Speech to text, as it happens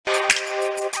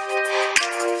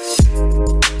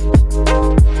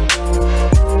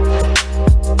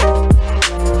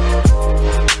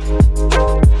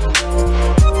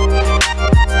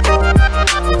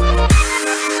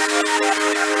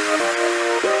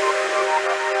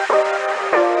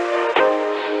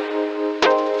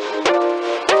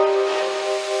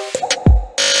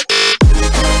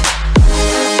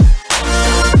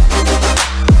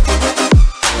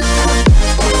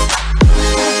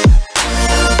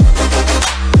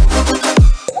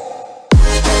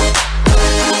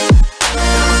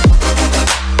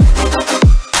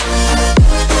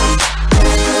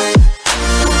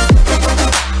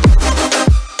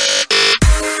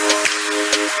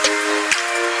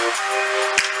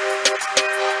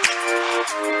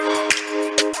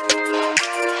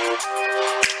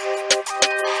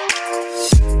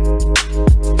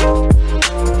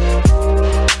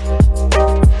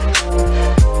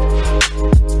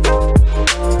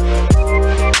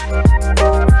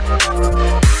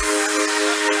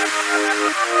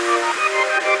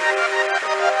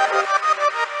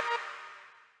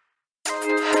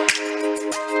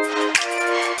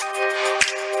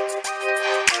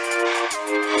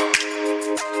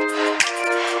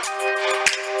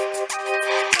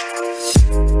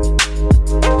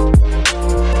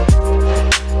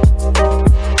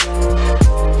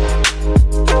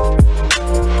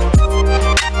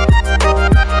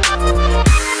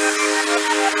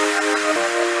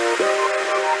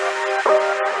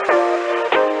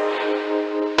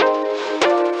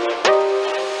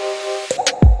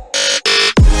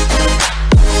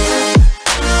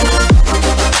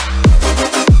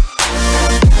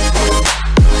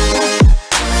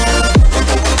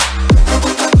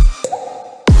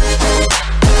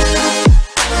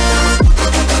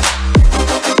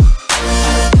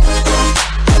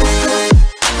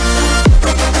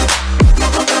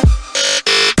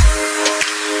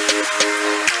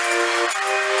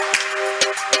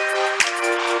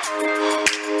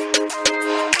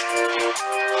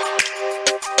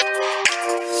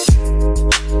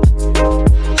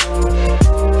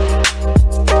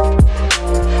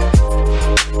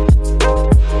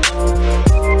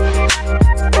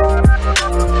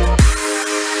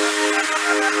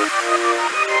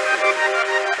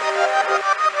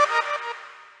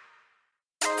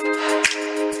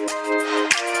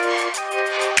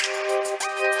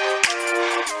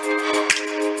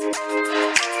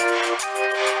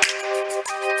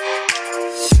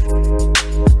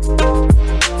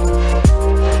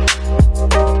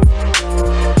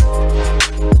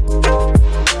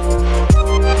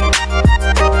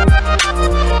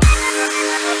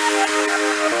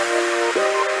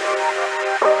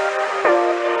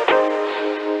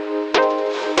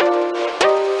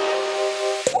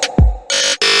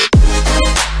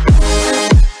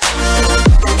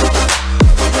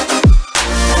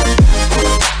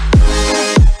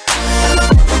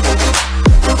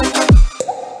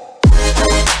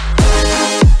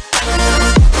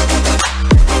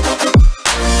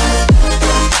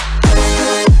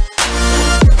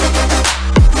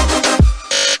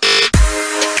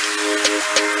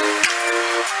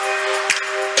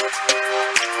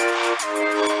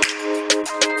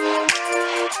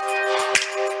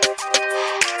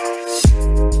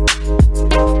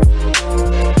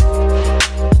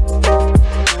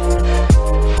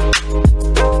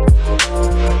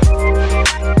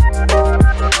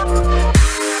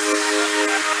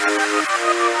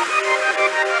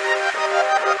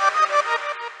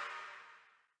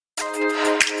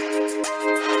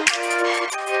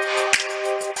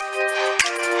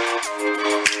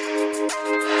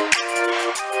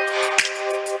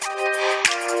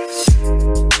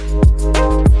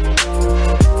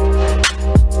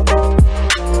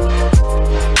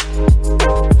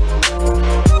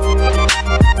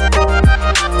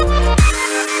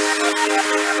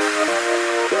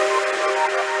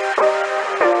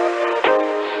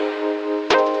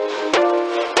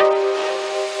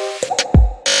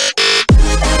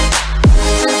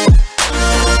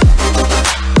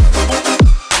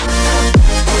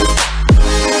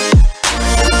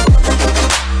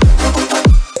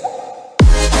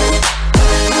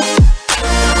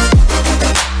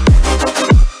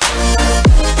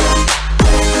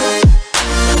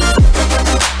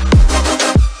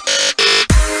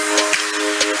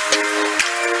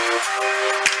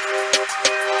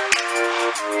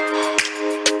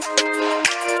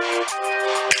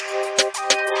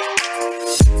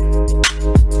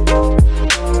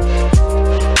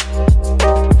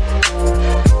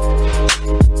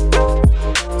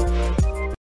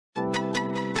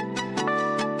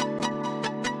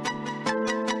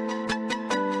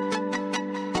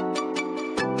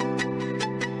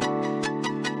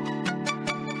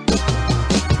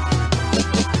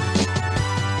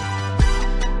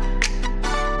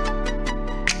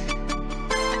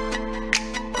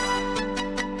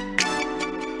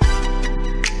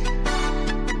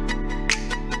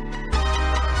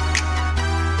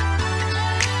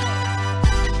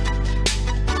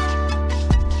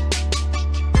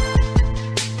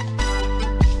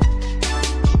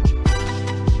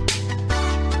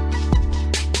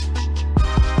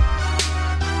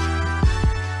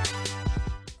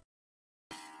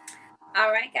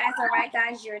guys. All right,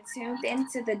 guys. You're tuned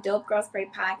into the Dope Girls Pray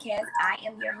podcast. I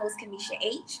am your host, Kamisha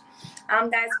H.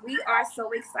 Guys, we are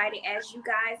so excited as you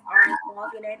guys are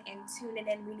logging in and tuning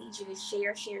in. We need you to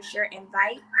share,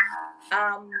 invite.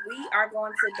 We are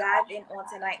going to dive in on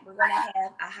tonight. We're going to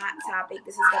have a hot topic.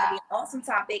 This is going to be an awesome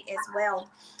topic as well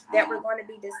that we're going to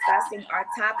be discussing. Our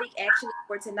topic actually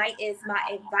for tonight is my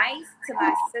advice to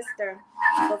my sister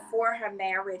before her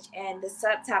marriage, and the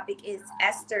subtopic is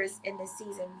Esther's in the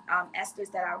season, Esther's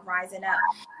that are rising up.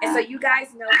 And so you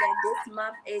guys know that this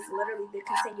month is literally the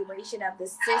continuation of the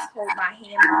Sis Hold My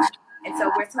Hand month. And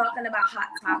so we're talking about hot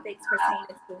topics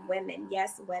pertaining to women.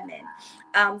 Yes, women.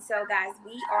 So guys,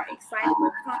 we are excited.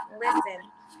 Listen,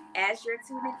 as you're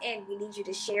tuning in, we need you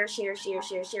to share.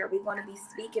 We're going to be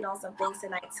speaking on some things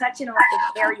tonight, touching on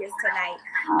some areas tonight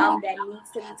that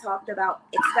needs to be talked about,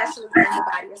 especially in the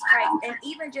body of Christ, and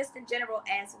even just in general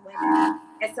as women.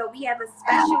 And so we have a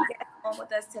special guest on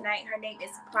with us tonight. Her name is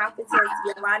Prophtess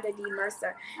Yolanda D.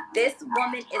 Mercer. This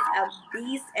woman is a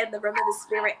beast in the realm of the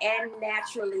spirit, and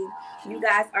naturally, you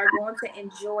guys are going to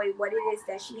enjoy what it is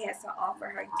that she has to offer,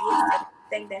 her gifts and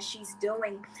everything that she's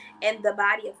doing in the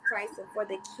body of Christ and for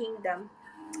the kingdom.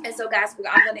 And so, guys,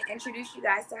 I'm going to introduce you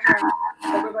guys to her,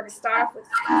 but we're going to start off with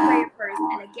prayer first.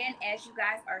 And again, as you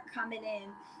guys are coming in,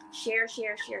 share.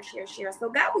 So,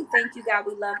 God, we thank you. God,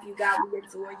 we love you. God, we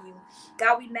adore you.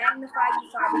 God, we magnify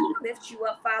you, Father. We lift you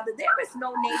up, Father. There is no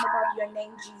name above your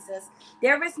name, Jesus.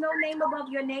 There is no name above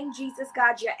your name, Jesus,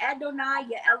 God. You're Adonai,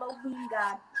 you're Elohim,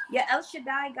 God. You're El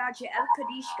Shaddai, God. You're El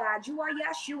Kadesh, God. You are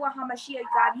Yeshua HaMashiach,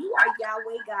 God. You are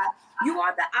Yahweh, God. You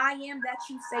are the I am that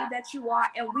you say that you are,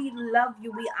 and we love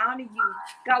you. We honor you,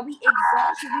 God. We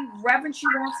exalt you. We reverence you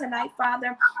on tonight,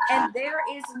 Father. And there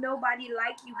is nobody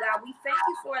like you, God. We thank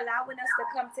you for allowing us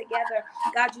to come together,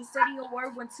 God. You said in your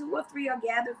word, when 2 or 3 are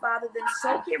gathered, Father, then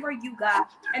so here are you, God.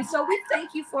 And so we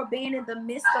thank you for being in the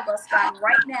midst of us, God,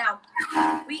 right now.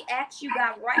 We ask you,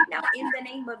 God, right now in the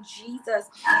name of Jesus,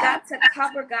 God, to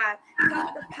cover, God,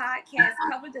 cover the podcast,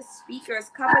 cover the speakers,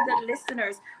 cover the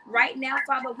listeners. Right now,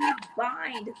 Father, we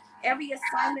bind every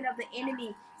assignment of the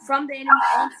enemy from the enemy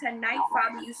on tonight,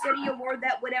 Father. You said in your word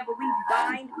that whatever we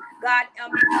bind, God,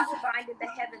 you will bind in the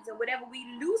heavens, and whatever we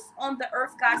loose on the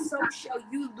earth, God, so shall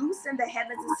you loose in the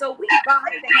heavens. And so we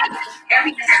bind the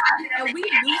heavens and we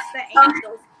loose the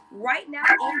angels. Right now,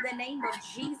 in the name of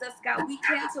Jesus, God, we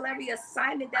cancel every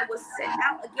assignment that was sent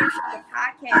out against the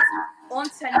podcast on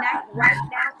tonight. Right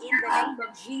now, in the name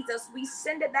of Jesus, we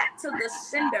send it back to the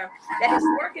sender that is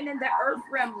working in the earth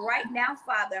realm right now,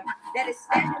 Father, that is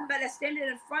standing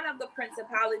in front of the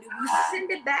principality. We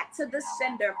send it back to the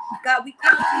sender. God, we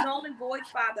call it null and void,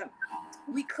 Father.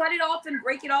 We cut it off and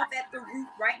break it off at the root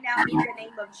right now in the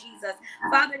name of Jesus.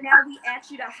 Father, now we ask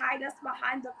you to hide us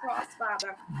behind the cross,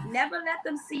 Father. Never let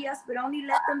them see us, but only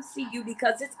let them see you,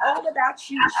 because it's all about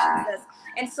you, Jesus.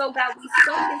 And so, God, we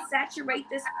soak and saturate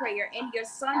this prayer in your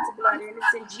son's blood, and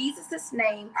it's in Jesus'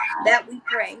 name that we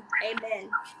pray. Amen.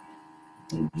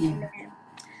 Amen.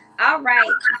 All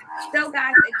right. So,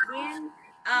 guys, again,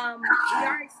 we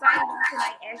are excited on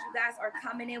tonight. As you guys are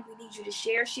coming in, we need you to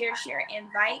share,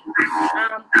 invite.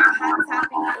 Our hot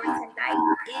topic for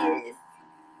tonight is,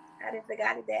 I didn't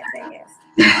forget it that fast.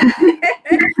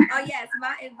 Oh yes,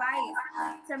 my advice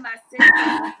to my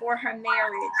sister before her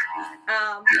marriage.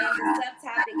 And the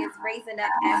subtopic is raising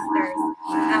up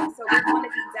Esther's. So we're going to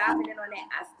be diving in on that.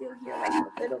 I still hear like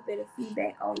a little bit of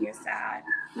feedback on your side,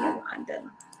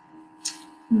 Yolanda.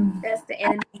 That's the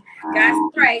enemy. Guys,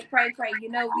 pray. You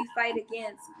know, we fight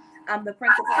against the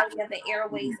principality of the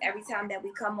airways every time that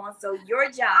we come on. So your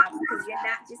job, because you're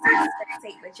not just here to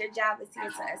spectate, but your job is here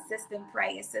to assist and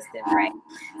pray.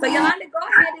 So Yolanda, go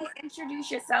ahead and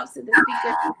introduce yourself to the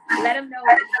speaker. Let them know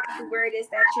exactly where it is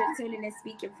that you're tuning and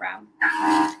speaking from.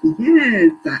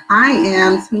 Yes, I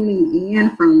am tuning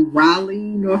in from Raleigh,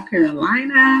 North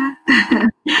Carolina.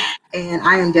 And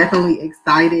I am definitely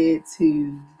excited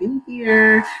to be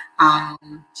here,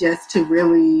 just to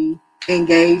really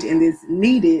engage in this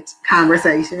needed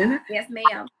conversation. Yes,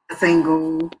 ma'am.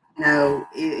 Single,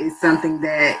 is something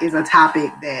that is a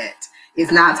topic that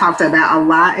is not talked about a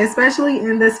lot, especially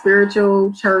in the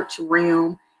spiritual church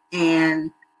realm. And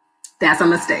that's a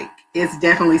mistake. It's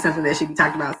definitely something that should be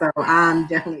talked about. So I'm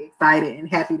definitely excited and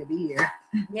happy to be here.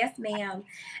 Yes, ma'am.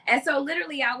 And so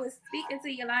literally I was speaking to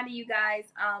Yolanda, you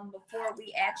guys, before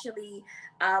we actually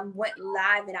went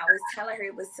live, and I was telling her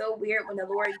it was so weird when the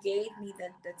Lord gave me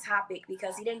the topic,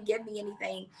 because he didn't give me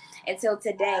anything until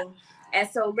today. And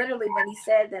so literally when he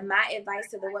said that my advice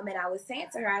to the women, I was saying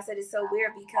to her, I said, it's so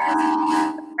weird because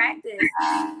practice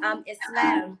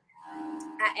Islam.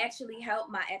 I I actually helped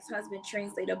my ex-husband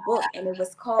translate a book, and it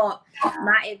was called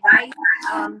My Advice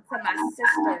to My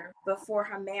Sister Before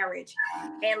Her Marriage.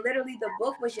 And literally the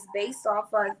book was just based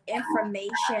off of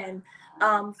information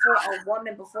for a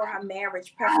woman before her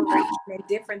marriage, preparation and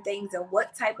different things, and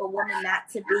what type of woman not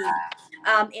to be.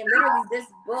 And literally this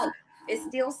book, it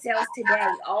still sells today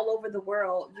all over the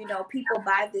world. You know, people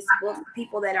buy this book,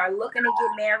 people that are looking to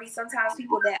get married, sometimes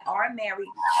people that are married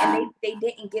and they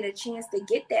didn't get a chance to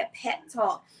get that pep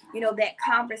talk, you know, that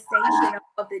conversation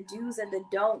of the do's and the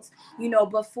don'ts, you know,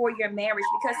 before your marriage.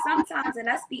 Because sometimes, and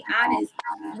let's be honest,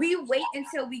 we wait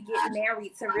until we get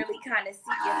married to really kind of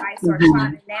seek advice or try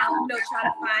to now, you know, try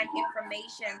to find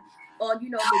information on,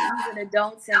 you know, the do's and the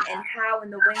don'ts and how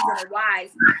and the whens and the whys,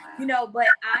 you know. But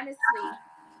honestly,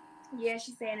 yeah,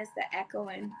 she's saying it's the echo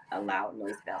and a loud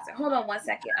noise bouncer. Hold on 1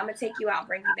 second. I'm going to take you out and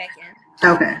bring you back in.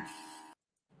 Okay.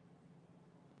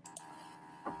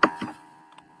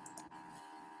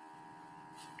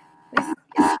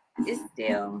 It's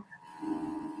still.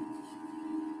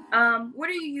 What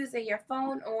are you using, your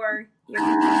phone or your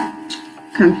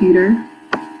computer?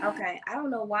 Okay, I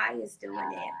don't know why it's doing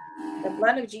it. The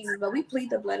blood of Jesus, but we plead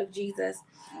the blood of Jesus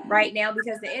right now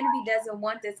because the enemy doesn't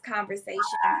want this conversation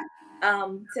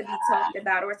to be talked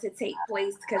about or to take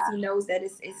place, because he knows that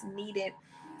it's needed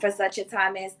for such a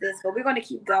time as this. But we're going to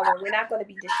keep going. We're not going to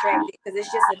be distracted, because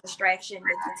it's just a distraction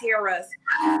to deter us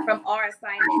from our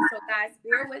assignment. So guys,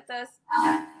 bear with us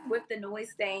with the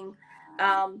noise thing.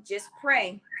 Just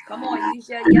pray. Come on, use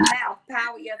your mouth,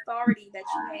 power, your authority that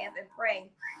you have, and pray.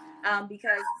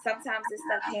 Because sometimes this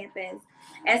stuff happens.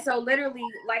 And so literally,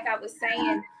 like I was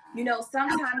saying, you know,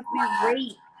 sometimes we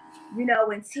wait, you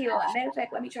know, until, matter of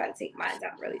fact, let me try to take mine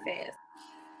out really fast.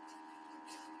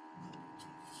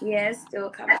 Yeah, it's still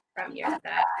coming from your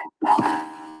side.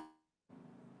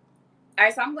 All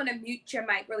right, so I'm going to mute your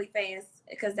mic really fast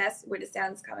because that's where the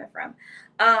sound is coming from.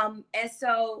 And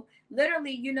so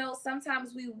literally, you know,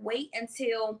 sometimes we wait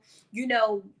until, you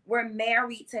know, we're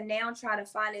married to now try to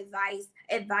find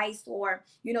advice or,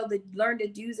 you know, learn the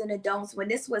do's and the don'ts, when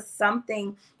this was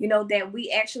something, you know, that we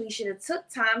actually should have took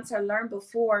time to learn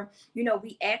before, you know,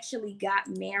 we actually got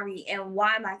married. And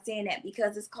why am I saying that?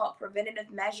 Because it's called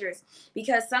preventative measures.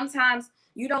 Because sometimes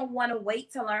you don't want to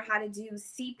wait to learn how to do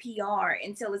CPR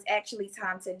until it's actually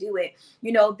time to do it.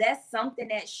 You know, that's something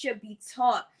that should be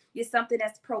taught. It's something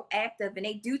that's proactive, and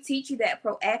they do teach you that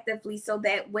proactively, so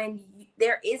that when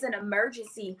there is an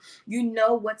emergency, you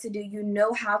know what to do. You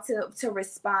know how to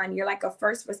respond. You're like a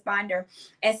first responder.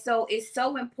 And so it's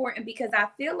so important, because I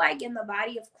feel like in the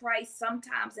body of Christ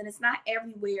sometimes, and it's not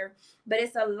everywhere, but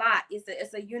it's a lot.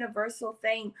 It's a universal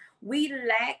thing. We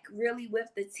lack really with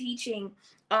the teaching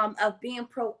of being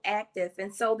proactive.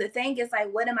 And so the thing is,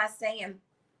 like, what am I saying?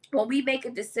 When we make a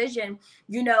decision,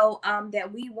 you know,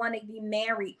 that we want to be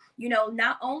married, you know,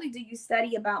 not only do you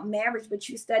study about marriage, but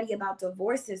you study about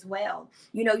divorce as well.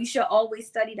 You know, you should always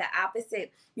study the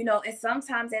opposite, you know. And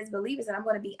sometimes as believers, and I'm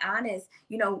going to be honest,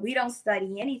 you know, we don't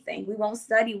study anything. We won't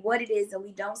study what it is, and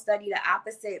we don't study the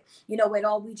opposite, you know, at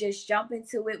all. We just jump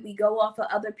into it. We go off of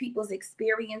other people's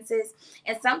experiences.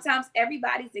 And sometimes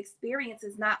everybody's experience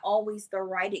is not always the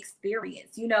right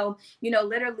experience, you know,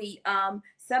 literally,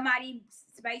 somebody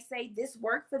may say this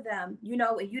worked for them, you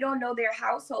know, and you don't know their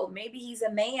household. Maybe he's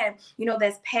a man, you know,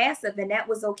 that's passive, and that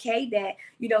was okay that,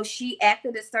 you know, she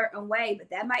acted a certain way, but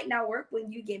that might not work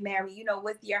when you get married, you know,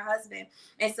 with your husband.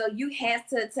 And so you have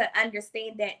to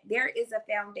understand that there is a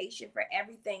foundation for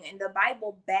everything, and the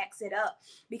Bible backs it up,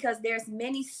 because there's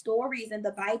many stories in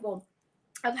the Bible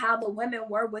of how the women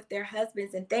were with their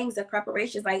husbands and things of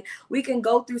preparations. Like, we can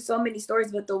go through so many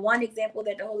stories, but the one example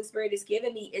that the Holy Spirit has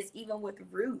given me is even with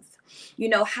Ruth, you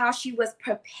know, how she was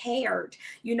prepared,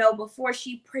 you know, before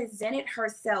she presented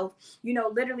herself, you know,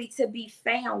 literally to be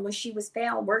found, when she was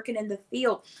found working in the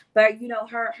field. But, you know,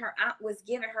 her aunt was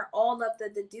giving her all of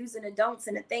the do's and the don'ts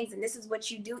and the things. And this is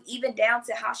what you do, even down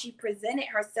to how she presented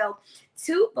herself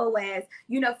to Boaz,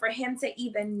 you know, for him to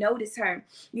even notice her,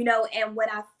 you know. And what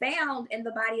I found in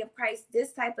the body of Christ,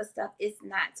 this type of stuff is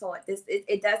not taught.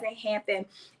 It doesn't happen.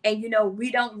 And, you know, we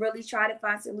don't really try to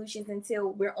find solutions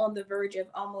until we're on the verge of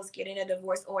almost getting a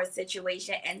divorce or a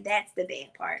situation. And that's the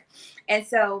bad part. And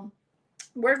so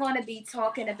we're going to be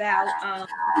talking about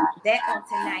that on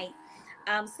tonight.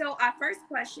 So our first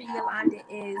question, Yolanda,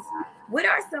 is what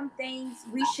are some things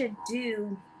we should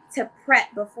do to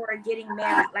prep before getting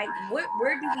married? Like,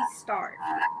 where do we start?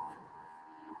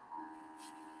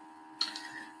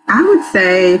 I would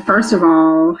say, first of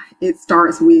all, it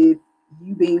starts with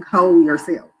you being whole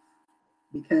yourself,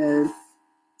 because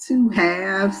two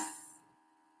halves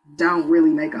don't really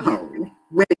make a whole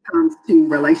when it comes to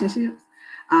relationships.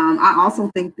 I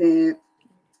also think that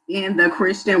in the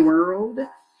Christian world,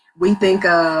 we think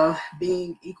of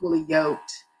being equally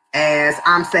yoked as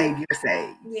I'm saved, you're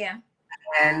saved. Yeah.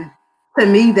 And to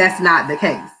me, that's not the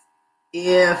case.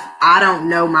 If I don't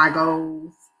know my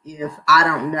goals, if I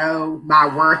don't know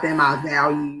my worth and my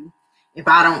value, if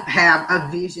I don't have a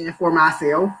vision for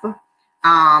myself,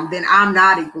 then I'm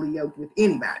not equally yoked with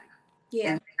anybody.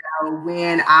 Yeah. And so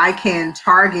when I can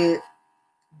target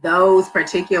those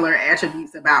particular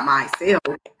attributes about myself,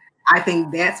 I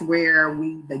think that's where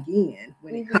we begin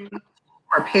when it comes Mm-hmm. to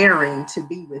preparing to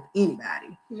be with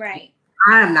anybody. Right.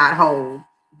 I am not whole,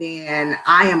 then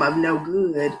I am of no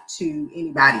good to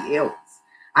anybody else.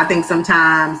 I think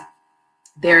sometimes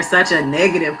there's such a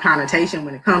negative connotation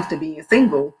when it comes to being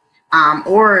single,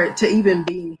 or to even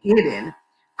being hidden.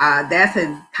 That's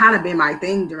has kind of been my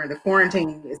thing during the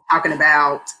quarantine, is talking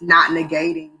about not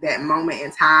negating that moment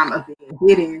in time of being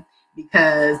hidden,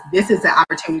 because this is the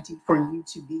opportunity for you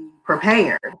to be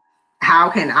prepared. How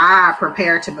can I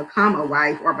prepare to become a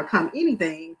wife or become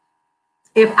anything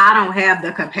if I don't have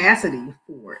the capacity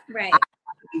for it? I Right. have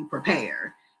to be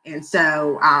prepared. And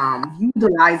so,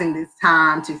 utilizing this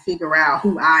time to figure out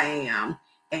who I am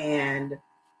and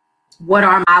what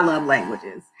are my love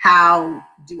languages? How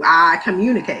do I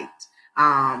communicate?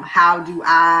 How do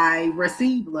I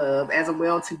receive love as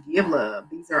well to give love?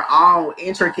 These are all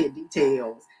intricate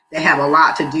details that have a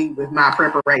lot to do with my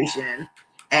preparation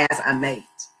as a mate.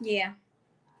 Yeah.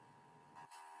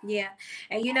 Yeah.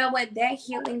 And you know what? That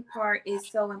healing part is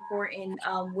so important,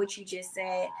 what you just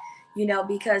said,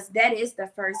 because that is the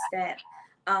first step.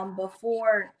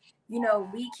 Before,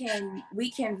 we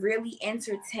can really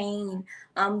entertain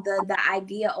the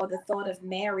idea or the thought of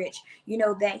marriage.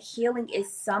 That healing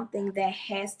is something that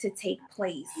has to take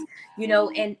place.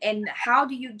 And how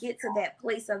do you get to that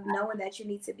place of knowing that you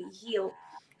need to be healed?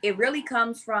 It really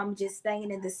comes from just staying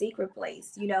in the secret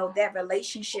place. That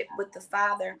relationship with the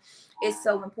Father is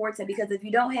so important, because if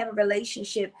you don't have a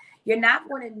relationship, you're not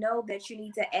going to know that you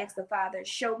need to ask the Father,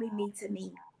 show me to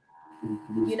me.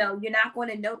 You're not going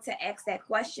to know to ask that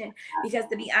question, because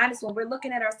to be honest, when we're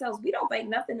looking at ourselves, we don't think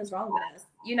nothing is wrong with us.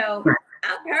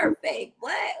 I'm perfect.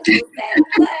 What? Who said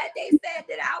what? They said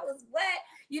that I was what?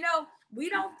 We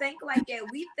don't think like that.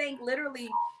 We think literally,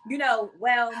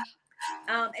 well,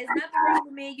 it's nothing wrong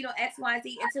with me, XYZ,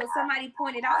 until somebody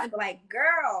pointed out and be like,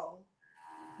 girl,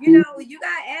 you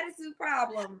got attitude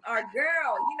problem, or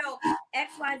girl,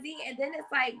 XYZ. And then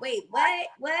it's like, wait, what?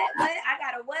 I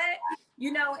got a what?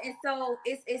 And so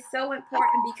it's so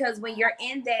important, because when you're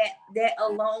in that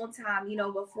alone time,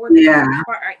 before the Yeah. healing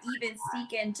part, or even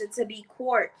seeking to be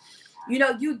court,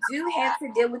 you do have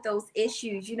to deal with those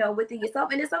issues, within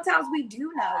yourself. And then sometimes we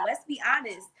do know, let's be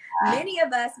honest, many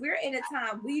of us, we're in a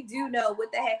time we do know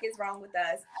what the heck is wrong with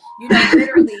us,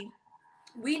 literally.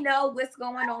 We know what's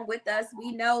going on with us.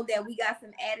 We know that we got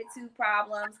some attitude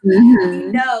problems. We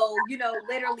Mm-hmm. know,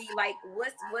 literally, like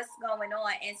what's going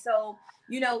on. And so,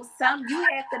 you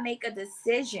have to make a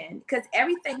decision, because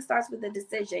everything starts with a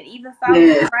decision. Even following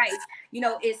Yes. Christ,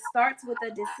 it starts with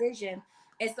a decision.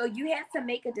 And so you have to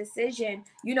make a decision,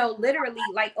 literally,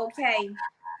 like, okay,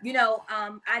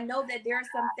 I know that there are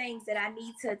some things that I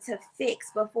need to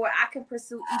fix before I can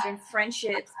pursue even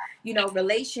friendships,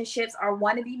 relationships, or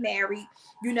want to be married,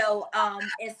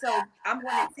 and so I'm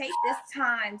going to take this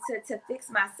time to fix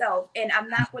myself, and I'm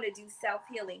not going to do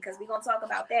self-healing, because we're going to talk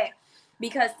about that,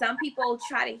 because some people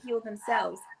try to heal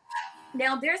themselves.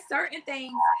 Now, there's certain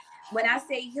things, when I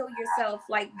say heal yourself,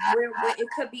 like where it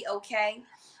could be okay.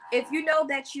 If you know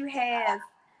that you have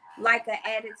like an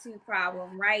attitude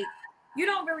problem, right? You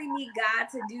don't really need God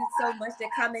to do so much to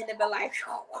come in and be like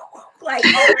over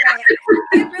that.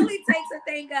 It really takes a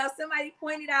thing of somebody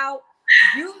pointed out,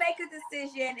 you make a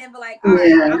decision and be like, all right,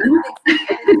 Yeah. I'm gonna fix this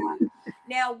attitude.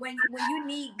 Now, when you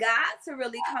need God to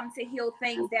really come to heal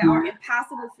things that are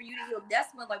impossible for you to heal,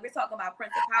 that's when, like, we're talking about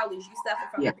principalities. You suffer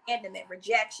from Yeah. abandonment,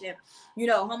 rejection,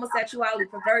 homosexuality,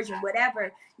 perversion,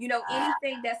 whatever,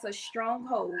 anything that's a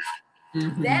stronghold.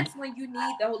 Mm-hmm. That's when you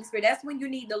need the Holy Spirit. That's when you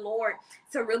need the Lord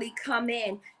to really come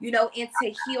in, and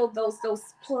to heal those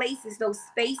places, those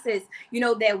spaces,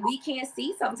 that we can't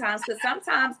see sometimes. Because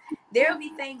sometimes there'll be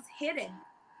things hidden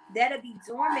that'll be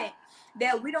dormant,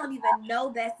 that we don't even know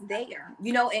that's there,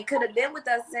 and could have been with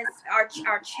us since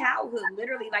our childhood,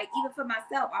 literally. Like, even for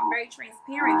myself, I'm very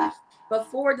transparent.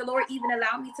 Before the Lord even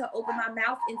allowed me to open my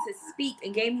mouth and to speak,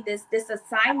 and gave me this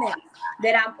assignment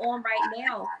that I'm on right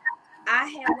now, I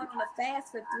had went on a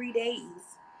fast for 3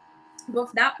 days.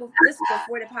 this was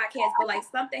before the podcast, but like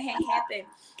something had happened,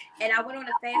 and I went on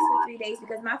a fast for 3 days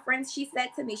because my friend, she said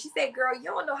to me, she said, "Girl, you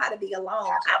don't know how to be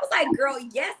alone." I was like, "Girl,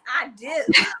 yes, I do.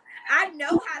 I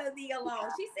know how to be alone."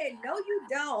 She said, "No, you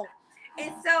don't."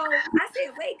 And so I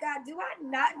said, "Wait, God, do I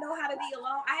not know how to be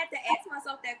alone?" I had to ask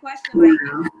myself that question, like,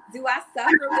 Wow. do I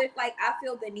suffer with, like, I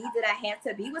feel the need that I have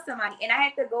to be with somebody? And I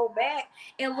had to go back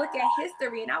and look at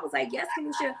history, and I was like, yes,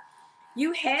 Kamisha,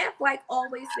 you have like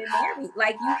always been married.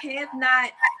 Like you have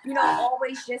not,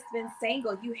 always just been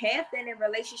single. You have been in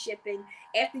relationship, and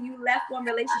after you left one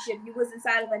relationship, you was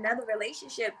inside of another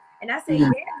relationship. And I said,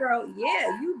 Mhm. yeah, girl,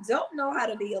 yeah, you don't know how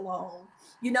to be alone.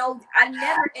 I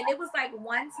never, and it was like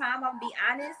one time, I'll be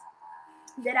honest,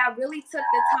 that I really took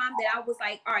the time that I was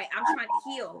like, all right, I'm trying to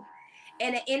heal.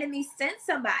 And the enemy sent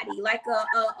somebody like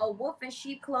a wolf in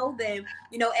sheep clothing,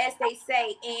 as they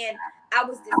say, and I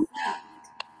was deceived.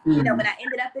 Mhm. When I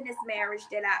ended up in this marriage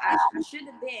that I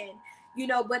shouldn't have been,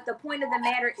 but the point of the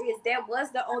matter is there was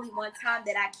the only one time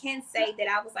that I can say that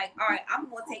I was like, all right, I'm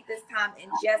going to take this time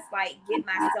and just like get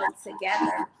myself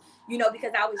together,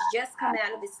 because I was just coming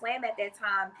out of Islam at that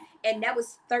time. And that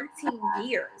was 13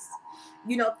 years,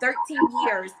 13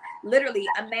 years, literally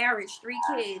a marriage, 3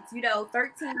 kids,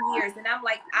 13 years. And I'm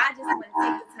like, I just want to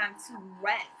take the time to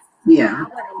rest. Yeah. I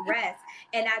want to rest.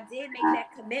 And I did make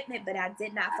that commitment, but I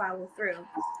did not follow through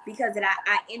because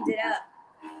I ended up,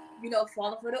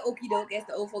 falling for the okie doke, as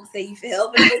the old folks say. You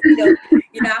fell for the okie doke.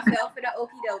 I fell for the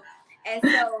okie doke. And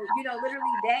so,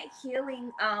 literally that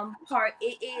healing part,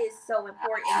 it is so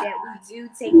important that we do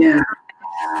take the Yeah.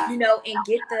 time, and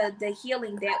get the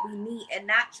healing that we need, and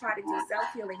not try to do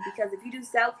self-healing. Because if you do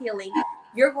self-healing,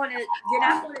 you're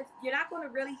not gonna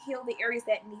really heal the areas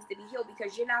that needs to be healed,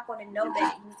 because you're not going to know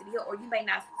that it needs to be healed, or you may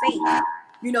not think that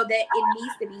it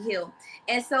needs to be healed.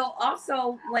 And so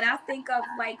also, when I think of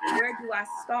like, where do I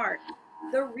start?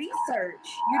 The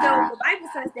research. The Bible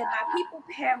says that my people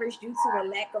perish due to a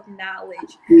lack of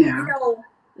knowledge. Yeah.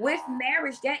 With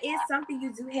marriage, that is something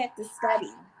you do have to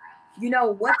study.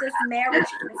 What does marriage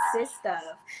consist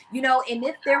of? And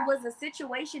if there was a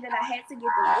situation that I had to get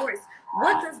divorced,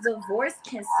 what does divorce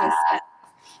consist of?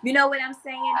 You know what I'm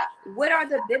saying? What are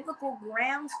the biblical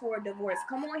grounds for divorce?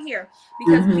 Come on here.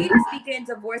 Because we Mhm. are speaking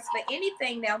divorce for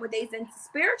anything nowadays. And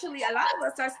spiritually, a lot of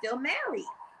us are still married.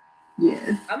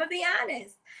 Yes. I'm going to be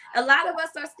honest. A lot of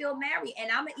us are still married.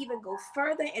 And I'm going to even go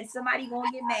further, and somebody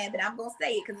going to get mad, but I'm going to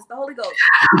say it because it's the Holy Ghost.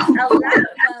 A lot of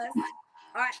us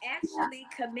are actually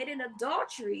committing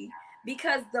adultery,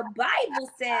 because the Bible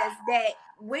says that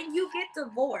when you get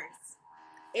divorced,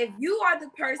 if you are the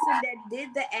person that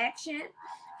did the action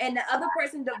and the other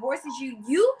person divorces you,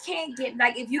 you can't get,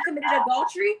 like, if you committed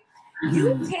adultery,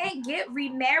 you Mhm. can't get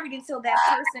remarried until that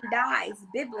person dies,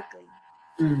 biblically.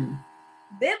 Mhm.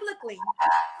 Biblically.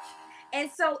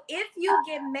 And so if you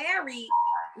get married,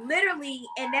 literally,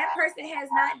 and that person has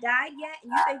not died yet,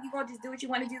 and you think you're going to just do what you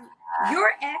want to do,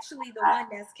 you're actually the one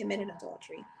that's committing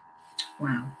adultery.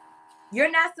 Wow.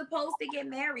 You're not supposed to get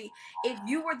married if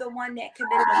you were the one that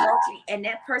committed adultery and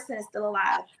that person is still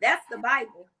alive. That's the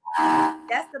Bible.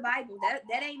 That's the Bible.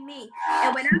 That ain't me.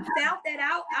 And when I found that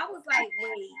out, I was like,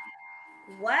 wait,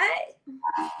 what?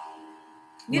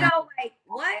 Wow. Like,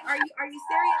 what? Are you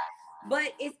serious?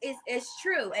 But it's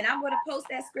true. And I'm going to post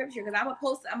that scripture, because I'm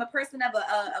a person of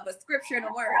a scripture and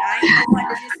a word. I ain't no one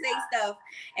to just say stuff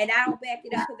and I don't back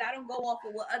it up, because I don't go off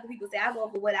of what other people say. I go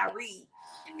off of what I read.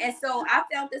 And so I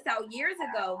found this out years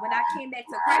ago when I came back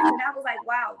to Christ, and I was like,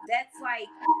 wow, that's like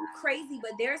crazy.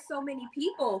 But there's so many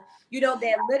people,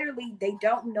 that literally, they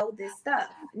don't know this stuff.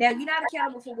 Now, you're not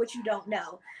accountable for what you don't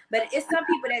know, but it's some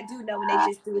people that do know, and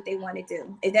they just do what they want to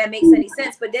do, if that makes any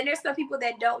sense. But then there's some people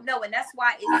that don't know, and that's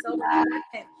why it's so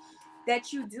important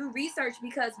that you do research,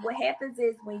 because what happens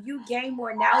is when you gain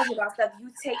more knowledge about stuff,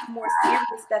 you take more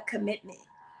serious the commitment.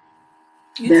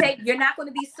 You're not going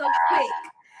to be so quick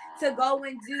to go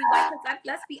and do, like, because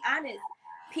let's be honest,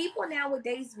 people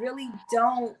nowadays really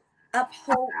don't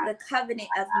uphold the covenant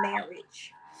of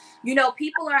marriage.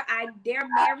 People they're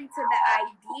married to the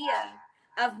idea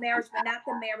of marriage, but not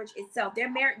the marriage itself. They're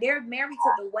married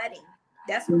to the wedding.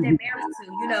 That's what they're Mhm. married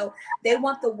to. They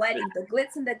want the wedding, the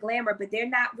glitz and the glamour, but they're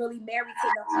not really married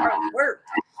to the hard work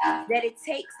that it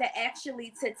takes to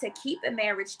actually to keep a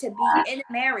marriage, to be in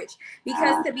a marriage.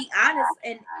 Because, to be honest,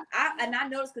 and I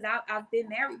noticed, because I've been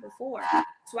married before,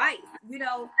 twice.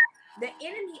 The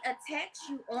enemy attacks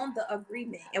you on the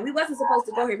agreement, and we wasn't supposed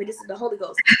to go here, but this is the Holy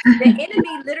Ghost. The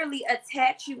enemy literally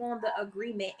attacks you on the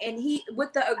agreement, and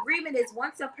with the agreement is,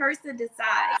 once a person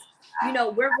decides,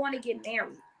 we're going to get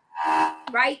married,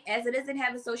 right? As it is in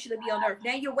heaven, so shall it be on earth.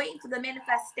 Now you're waiting for the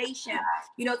manifestation,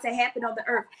 to happen on the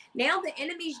earth. Now the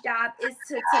enemy's job is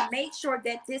to make sure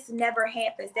that this never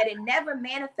happens, that it never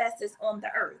manifests on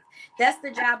the earth. That's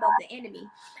the job of the enemy.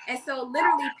 And so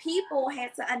literally people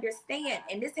had to understand,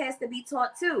 and this has to be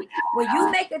taught too. When you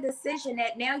make a decision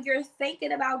that now you're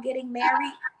thinking about getting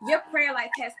married, your prayer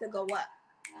life has to go up.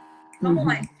 Come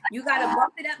on, you got to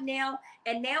bump it up now.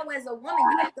 And now as a woman,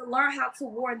 you have to learn how to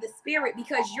war in the spirit,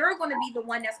 because you're going to be the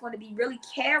one that's going to be really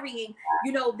carrying,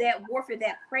 that warfare,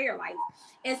 that prayer life.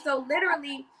 And so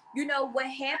literally, what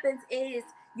happens is,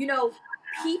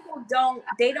 people don't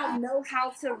know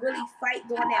how to really fight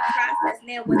during that process.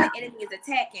 Now, when the enemy is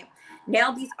attacking,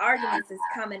 now these arguments is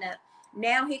coming up.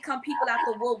 Now here come people out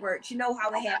the woodworks. You know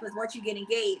how it happens once you get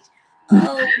engaged.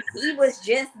 Oh, he was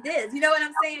just this. You know what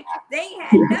I'm saying? They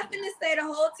had nothing to say the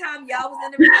whole time y'all was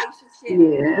in a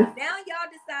relationship. Yeah. Now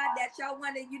y'all decide that y'all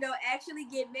want to, actually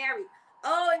get married.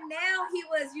 Oh, now he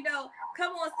was,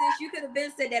 come on, sis, you could have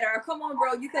been said that. Or come on,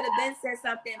 bro, you could have been said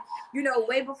something,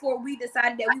 way before we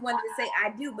decided that we wanted to say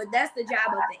I do. But that's the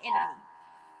job of the enemy.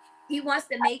 He wants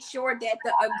to make sure that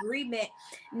the agreement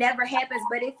never happens.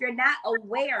 But if you're not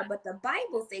aware, but the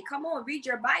Bible says, come on, read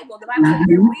your Bible. The Bible says that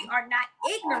we are not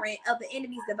ignorant of the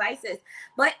enemy's devices.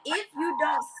 But if you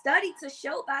don't study to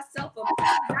show thyself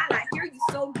approved, God, I hear you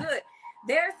so good.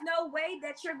 There's no way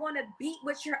that you're going to beat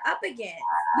what you're up against.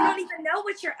 You don't even know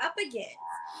what you're up against.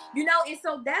 And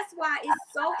so that's why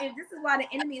and this is why the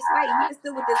enemy is fighting. He is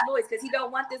still with this noise, because he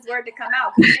don't want this word to come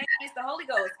out, because it's the Holy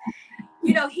Ghost.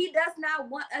 He does not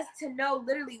want us to know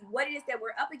literally what it is that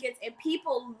we're up against. And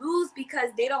people lose because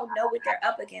they don't know what they're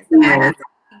up against. The Bible says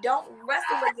we don't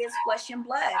wrestle against flesh and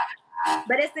blood,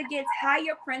 but it's against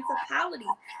higher principalities.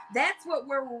 That's what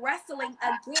we're wrestling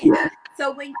against.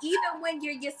 So even when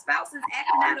your spouse is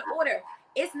acting out of order,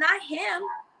 it's not him.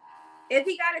 If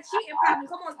he got a cheating problem,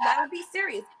 come on, that would be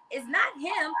serious. It's not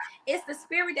him. It's the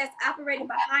spirit that's operating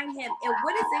behind him. And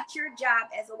what is it your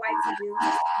job as a wife to do?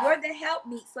 You're the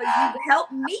helpmeet. So you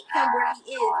help meet him where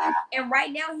he is. And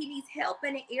right now he needs help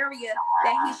in an area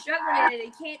that he's struggling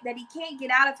in that he can't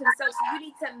get out of himself. So you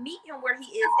need to meet him where he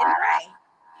is and pray.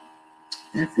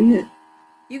 That's it.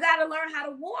 You got to learn how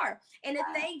to war. And the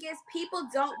thing is, people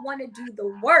don't want to do the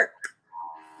work.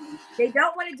 They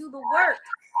don't want to do the work.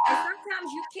 And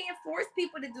sometimes you can't force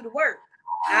people to do the work.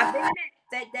 I've been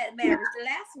in that marriage, the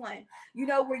last one,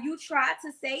 where you try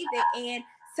to save it, and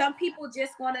some people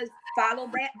just want to follow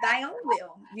thy own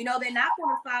will. They're not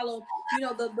going to follow,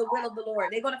 the will of the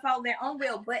Lord. They're going to follow their own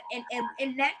will. But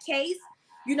in that case,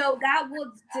 God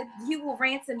he will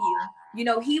ransom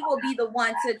you. He will be the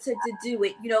one to do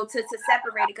it, to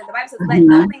separate it. Because the Bible says, let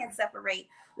no man separate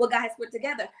what God has put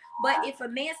together. But if a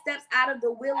man steps out of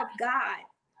the will of God,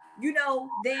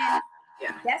 then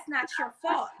that's not your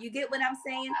fault. You get what I'm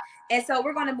saying? And so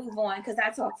we're going to move on, because I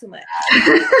talk too much.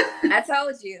 I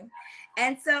told you.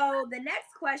 And so the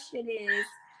next question is,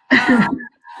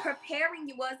 preparing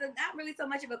you was not really so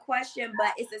much of a question,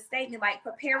 but it's a statement, like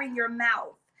preparing your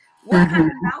mouth. What kind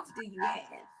of mouth do you have?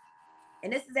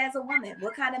 And this is as a woman.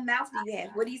 What kind of mouth do you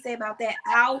have? What do you say about that?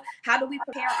 How do we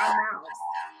prepare our mouths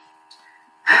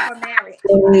for marriage?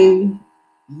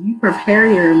 You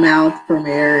prepare your mouth for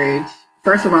marriage,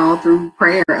 first of all, through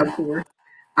prayer, of course.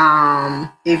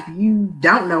 If you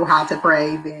don't know how to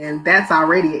pray, then that's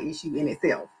already an issue in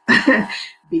itself.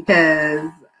 Because,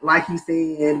 like you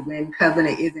said, when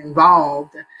covenant is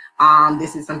involved,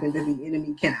 this is something that the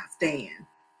enemy cannot stand.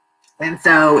 And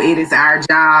so it is our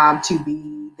job to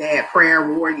be that prayer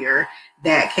warrior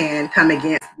that can come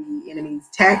against the enemy's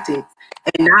tactics.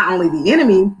 And not only the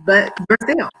enemy, but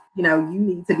yourself. You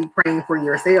need to be praying for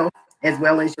yourself, as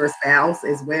well as your spouse,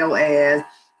 as well as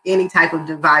any type of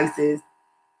devices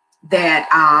that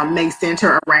may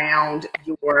center around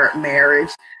your marriage.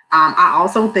 I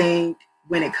also think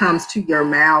when it comes to your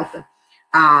mouth,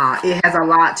 it has a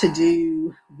lot to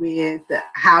do with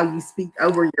how you speak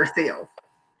over yourself.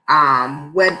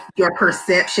 What your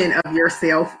perception of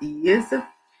yourself is,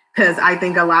 because I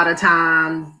think a lot of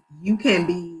times you can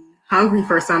be hungry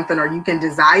for something, or you can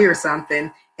desire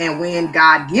something, and when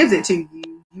God gives it to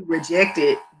you, you reject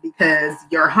it because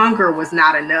your hunger was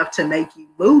not enough to make you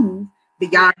move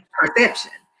beyond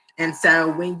perception. And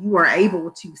so when you are able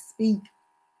to speak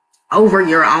over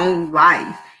your own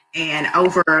life and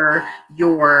over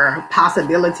your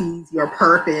possibilities, your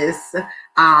purpose,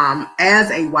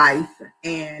 as a wife,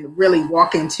 and really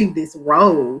walk into this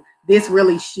role, this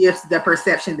really shifts the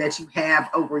perception that you have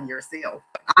over yourself.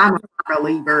 I'm a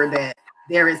believer that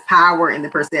there is power in the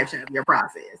perception of your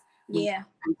process. Yeah.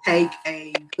 You take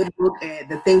a good look at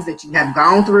the things that you have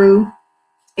gone through,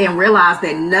 and realize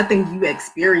that nothing you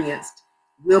experienced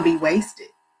will be wasted.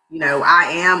 You know, I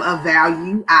am of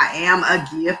value. I am a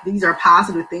gift. These are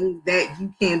positive things that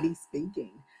you can be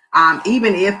speaking.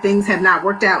 Even if things have not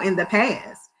worked out in the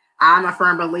past, I'm a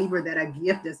firm believer that a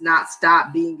gift does not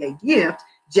stop being a gift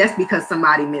just because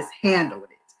somebody mishandled it.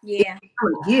 Yeah. It's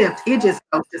a gift, it just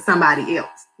goes to somebody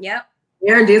else. Yep.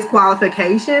 Their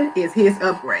disqualification is his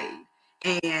upgrade.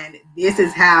 And this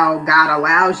is how God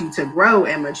allows you to grow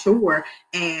and mature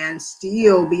and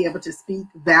still be able to speak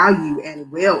value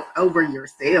and wealth over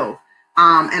yourself.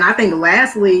 And I think,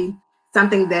 lastly,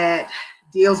 something that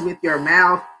deals with your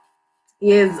mouth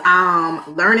is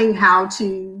learning how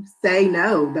to say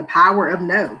no, the power of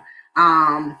no,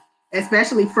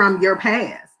 especially from your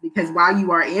past. Because while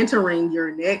you are entering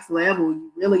your next level,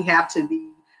 you really have to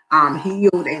be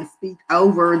healed and speak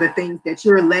over the things that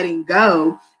you're letting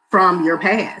go from your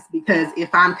past. Because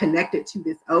if I'm connected to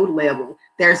this old level,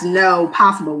 there's no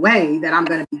possible way that I'm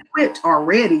going to be equipped or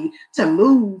ready to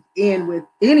move in with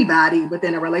anybody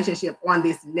within a relationship on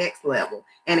this next level.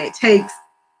 And it takes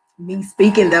me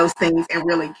speaking those things and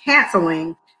really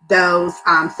canceling those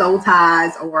soul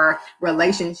ties or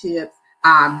relationships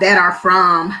that are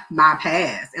from my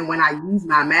past. And when I use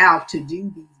my mouth to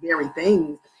do these very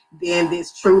things, then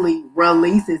this truly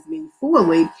releases me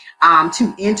fully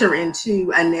to enter into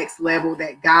a next level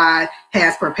that God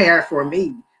has prepared for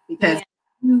me. Because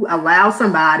you allow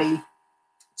somebody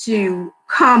to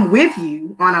come with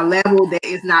you on a level that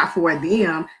is not for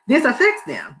them, this affects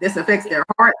them. This affects their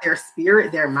heart, their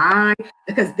spirit, their mind,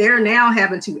 because they're now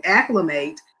having to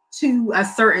acclimate to a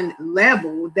certain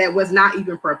level that was not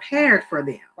even prepared for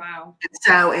them. Wow.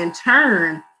 So in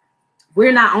turn,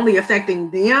 we're not only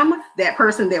affecting them, that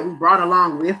person that we brought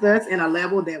along with us, in a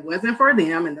level that wasn't for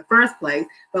them in the first place,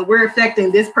 but we're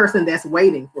affecting this person that's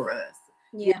waiting for us.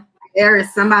 Yeah. There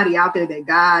is somebody out there that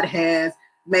God has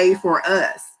made for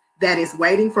us that is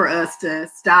waiting for us to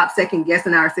stop second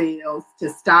guessing ourselves, to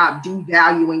stop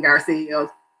devaluing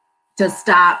ourselves, to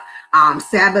stop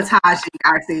sabotaging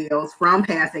ourselves from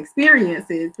past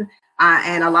experiences.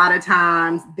 And a lot of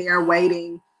times they're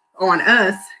waiting on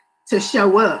us to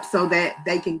show up so that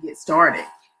they can get started.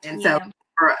 And so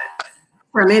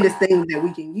tremendous things that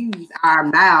we can use our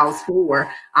mouths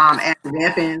for as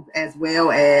weapons as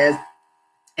well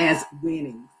as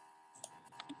winning.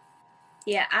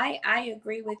 Yeah, I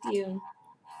agree with you.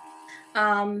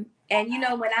 And you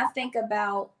know, when I think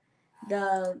about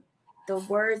the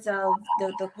words of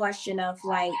the question of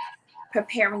like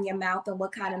preparing your mouth and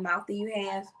what kind of mouth do you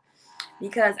have,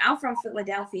 because I'm from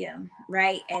Philadelphia,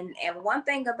 right? And one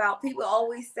thing about people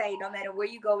always say, no matter where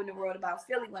you go in the world about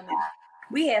Philly women,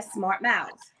 we have smart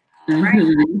mouths, right?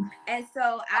 Mm-hmm. And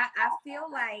so I feel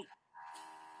like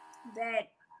that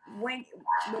when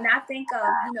I think of,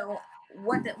 you know,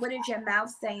 what is your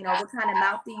mouth saying, or what kind of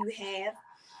mouth do you have,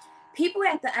 people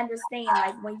have to understand,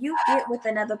 like, when you get with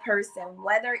another person,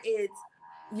 whether it's,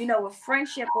 you know, a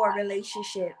friendship or a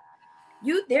relationship,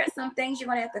 there's some things you're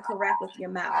gonna have to correct with your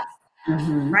mouth.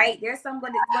 Mm-hmm. Right? There's going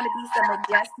to be some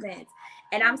adjustments.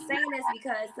 And I'm saying this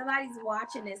because somebody's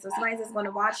watching this, or somebody's just going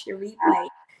to watch the replay.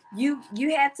 You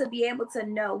have to be able to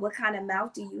know what kind of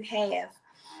mouth do you have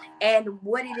and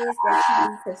what it is that you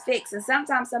need to fix. And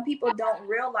sometimes some people don't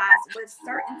realize with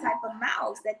certain type of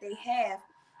mouths that they have,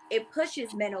 it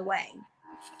pushes men away,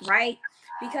 right?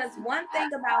 Because one thing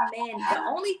about men, the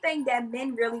only thing that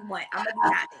men really want, I'm gonna be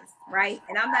honest, right?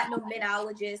 And I'm not no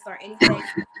menologist or anything,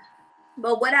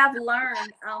 but what I've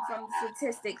learned from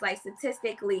statistics, like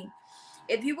statistically,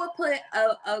 if you would put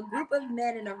a group of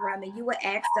men in a room and you would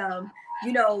ask them,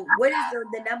 you know, what is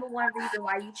the number one reason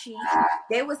why you cheat?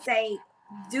 They would say,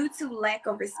 due to lack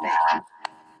of respect.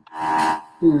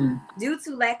 Due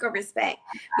to lack of respect.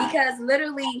 Because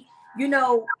literally, you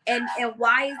know, and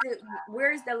why is it,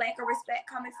 where is the lack of respect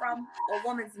coming from? A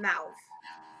woman's mouth.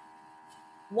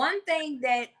 One thing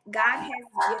that God has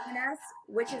given us,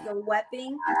 which is a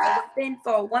weapon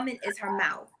for a woman, is her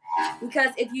mouth.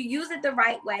 Because if you use it the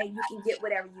right way, you can get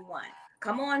whatever you want.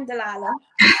 Come on, Delilah.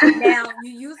 Now,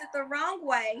 you use it the wrong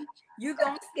way, you're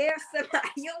going to scare somebody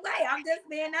away. I'm just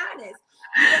being honest.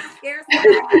 You're going to scare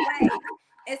somebody away.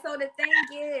 And so the thing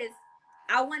is,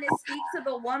 I want to speak to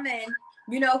the woman,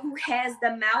 you know, who has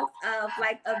the mouth of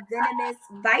like a venomous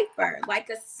viper, like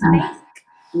a snake.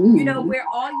 You know, where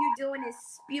all you're doing is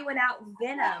spewing out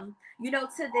venom, you know,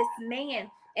 to this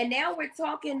man. And now we're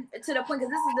talking to the point, because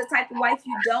this is the type of wife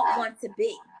you don't want to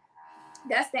be.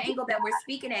 That's the angle that we're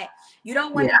speaking at. You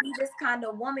don't want to be this kind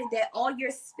of woman that all you're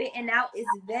spitting out is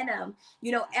venom.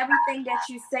 You know, everything that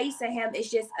you say to him is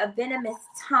just a venomous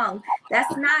tongue.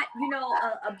 That's not, you know,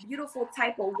 a beautiful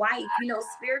type of wife, you know,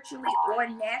 spiritually or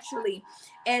naturally.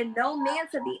 And no man,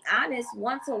 to be honest,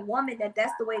 wants a woman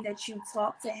that's the way that you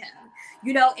talk to him.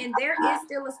 You know, and there is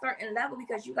still a certain level,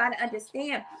 because you got to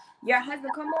understand your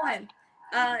husband. Come on.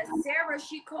 Sarah,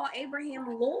 she called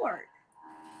Abraham Lord.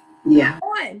 Yeah. Come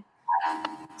on.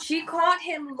 She called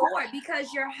him Lord,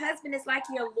 because your husband is like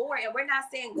your Lord. And we're not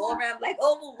saying go around like,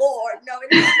 oh Lord. No,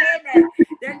 we're not saying that.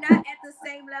 They're not at the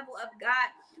same level of God.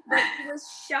 But he was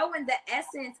showing the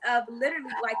essence of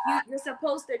literally like you're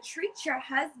supposed to treat your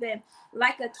husband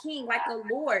like a king, like a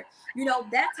Lord. You know,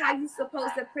 that's how you're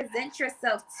supposed to present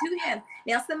yourself to him.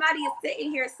 Now, somebody is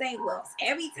sitting here saying, well,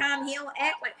 every time he don't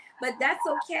act like, but that's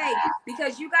okay,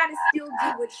 because you got to still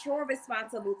do what you're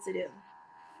responsible to do.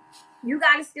 You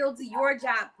got to still do your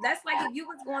job. That's like if you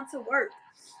was going to work,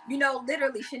 you know,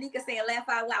 literally, Shanika saying laugh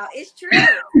out loud. It's true.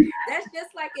 That's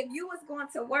just like if you was going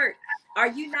to work, are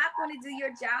you not going to do your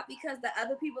job because the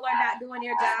other people are not doing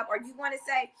their job? Or you want to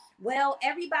say, well,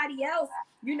 everybody else,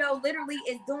 you know, literally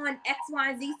is doing X, Y,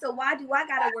 and Z. So why do I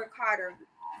got to work harder?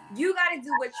 You got to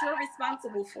do what you're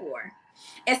responsible for.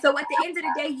 And so at the end of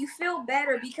the day, you feel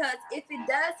better, because if it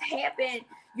does happen,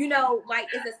 you know, like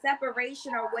it's a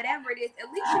separation or whatever it is,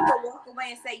 at least you can walk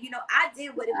away and say, you know, I did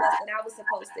what it was that I was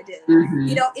supposed to do. Mm-hmm.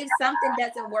 You know, if something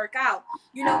doesn't work out,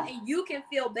 you know, and you can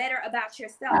feel better about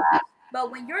yourself. But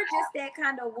when you're just that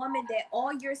kind of woman that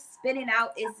all you're spitting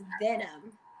out is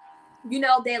venom, you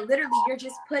know, that literally you're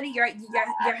just putting your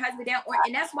husband down,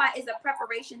 and that's why it's a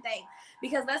preparation thing.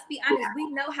 Because let's be honest,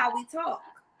 we know how we talk.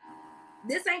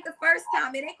 This ain't the first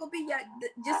time. It ain't gonna be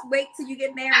just wait till you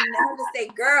get married and her to say,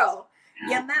 girl,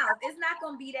 your mouth. It's not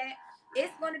gonna be that.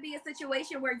 It's going to be a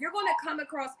situation where you're going to come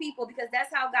across people, because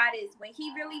that's how God is. When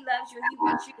he really loves you, he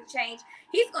wants you to change.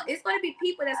 It's going to be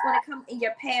people that's going to come in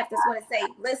your path that's going to say,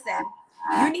 listen,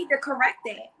 you need to correct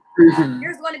that. Mm-hmm.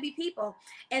 There's going to be people.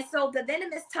 And so the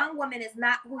venomous tongue woman is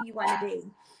not who you want to be.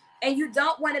 And you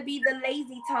don't want to be the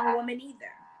lazy tongue woman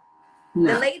either.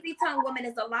 No. The lazy tongue woman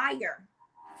is a liar.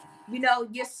 You know,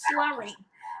 you're slurring,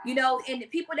 you know, and the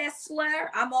people that slur,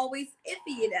 I'm always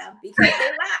iffy at them because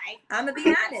they lie. I'm going to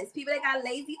be honest. People that got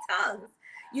lazy tongues,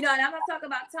 you know, and I'm not talking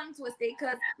about tongue twisted,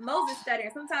 because Moses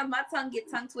stuttering. Sometimes my tongue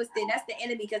gets tongue twisted. That's the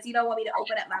enemy, because he don't want me to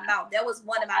open up my mouth. That was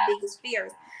one of my biggest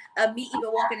fears of me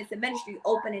even walking into ministry,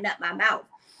 opening up my mouth.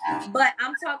 But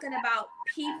I'm talking about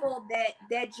people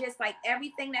that just like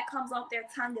everything that comes off their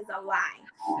tongue is a lie.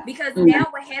 Because now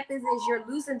what happens is you're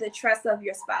losing the trust of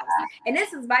your spouse. And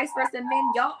this is vice versa.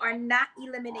 Men, y'all are not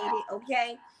eliminated,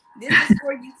 okay? This is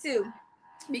for you too.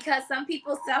 Because some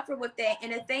people suffer with that.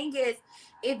 And the thing is,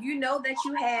 if you know that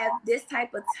you have this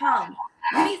type of tongue,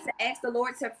 you need to ask the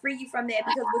Lord to free you from that.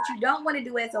 Because what you don't want to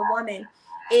do as a woman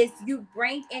is you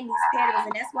bring in these patterns.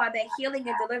 And that's why that healing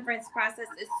and deliverance process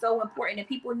is so important. And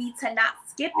people need to not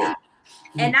skip it.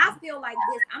 And I feel like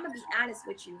this, I'm going to be honest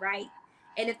with you, right?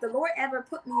 And if the Lord ever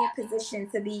put me in position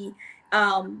to be,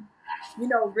 you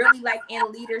know, really like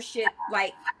in leadership,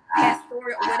 like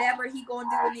pastoral or whatever he going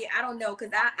to do with me, I don't know.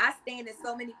 Because I stand in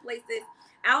so many places.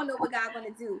 I don't know what God's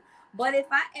going to do. But if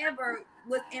I ever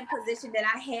was in position that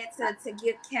I had to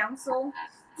give counsel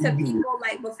to people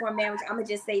like before marriage, I'm going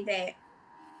to just say that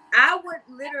I would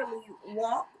literally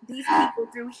walk these people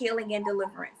through healing and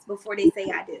deliverance before they say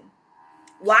I do.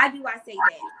 Why do I say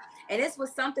that? And this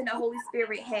was something the Holy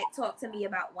Spirit had talked to me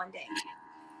about one day.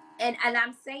 And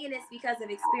I'm saying this because of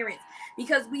experience.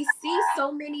 Because we see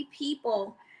so many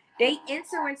people, they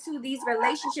enter into these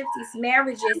relationships, these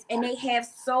marriages, and they have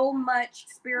so much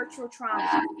spiritual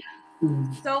trauma.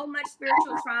 So much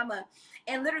spiritual trauma.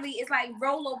 And literally, it's like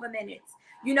rollover minutes.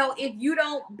 You know, if you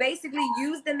don't basically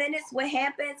use the minutes, what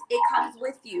happens? It comes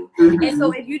with you. And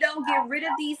so if you don't get rid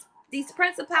of these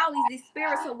principalities, these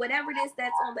spirits, or whatever it is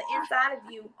that's on the inside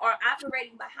of you or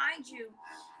operating behind you,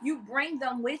 you bring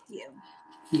them with you.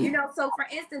 You know, so for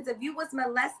instance, if you was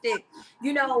molested,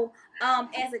 you know,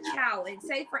 as a child, and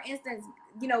say, for instance,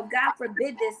 you know, God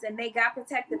forbid this, and may God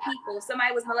protect the people. If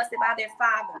somebody was molested by their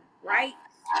father, right?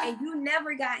 And you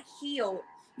never got healed,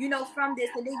 you know, from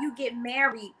this, and then you get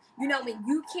married, you know, and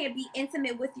you can't be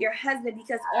intimate with your husband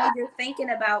because all you're thinking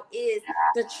about is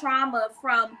the trauma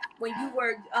from when you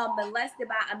were molested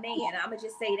by a man. I'm gonna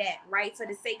just say that, right, for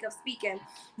the sake of speaking.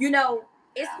 You know,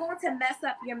 it's going to mess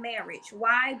up your marriage.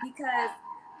 Why? Because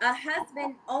a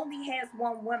husband only has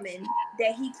one woman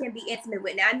that he can be intimate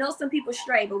with. Now, I know some people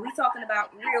stray, but we're talking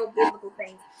about real biblical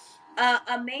things.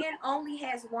 A man only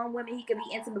has one woman he can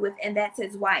be intimate with, and that's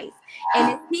his wife.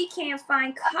 And if he can't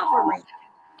find covering,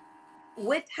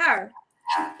 with her,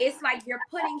 it's like you're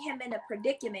putting him in a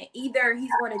predicament. Either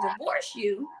he's going to divorce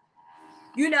you,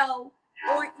 you know,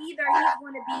 or either he's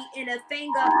going to be in a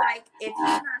thing of like, if he's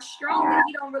not strong and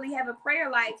he don't really have a prayer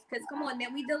life, because come on,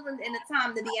 then we dealing in a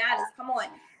time, to be honest, come on,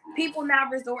 people now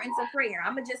resorting to prayer.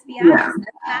 I'm gonna just be honest.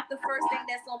 That's not the first thing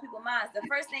that's on people's minds. The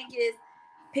first thing is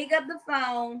pick up the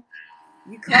phone,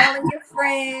 you calling your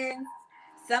friends.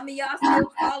 Some of y'all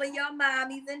still calling your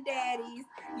mommies and daddies,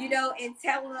 you know, and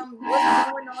telling them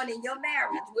what's going on in your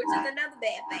marriage, which is another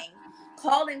bad thing.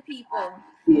 Calling people,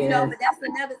 you know, but that's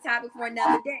another topic for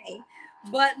another day.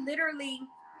 But literally,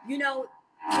 you know,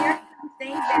 there's some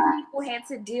things that people had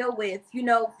to deal with, you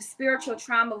know, spiritual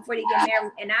trauma before they get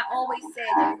married. And I always said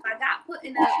that if I got put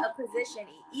in a position,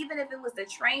 even if it was the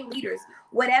trained leaders,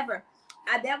 whatever,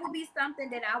 that would be something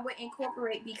that I would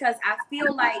incorporate, because I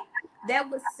feel like that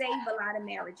would save a lot of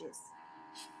marriages.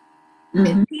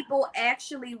 If people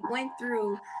actually went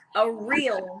through a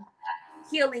real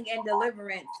healing and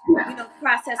deliverance, you know,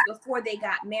 process before they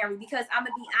got married. Because I'm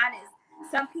gonna be honest,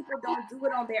 some people don't do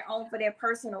it on their own for their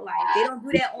personal life. They don't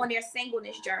do that on their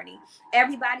singleness journey.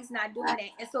 Everybody's not doing that.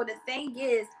 And so the thing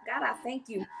is, God, I thank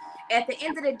you. At the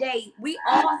end of the day, we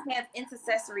all have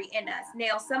intercessory in us.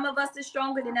 Now, some of us are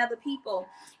stronger than other people.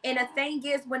 And the thing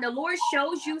is, when the Lord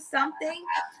shows you something,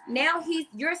 now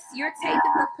you're taking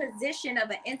the position of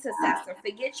an intercessor.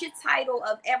 Forget your title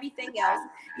of everything else.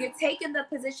 You're taking the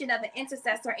position of an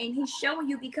intercessor, and he's showing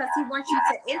you because he wants you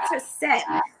to intercept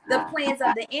the plans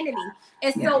of the enemy.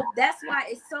 And so that's why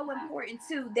it's so important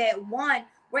too, that one,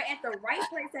 we're at the right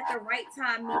place at the right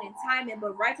time, meaning timing,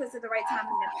 but right place at the right time,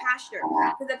 meaning posture.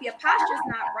 Because if your posture's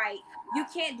not right, you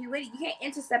can't do anything. You can't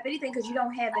intercept anything because you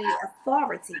don't have any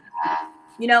authority.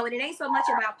 You know, and it ain't so much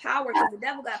about power, because the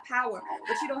devil got power,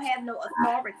 but you don't have no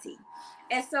authority.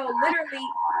 And so literally,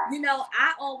 you know,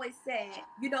 I always said,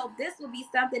 you know, this will be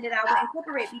something that I would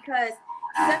incorporate, because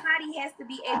somebody has to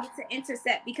be able to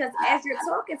intercept. Because as you're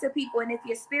talking to people, and if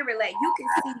you're spirit led, you can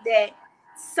see that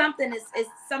something is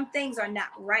some things are not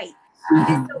right.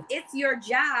 And so it's your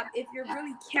job, if you're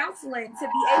really counseling, to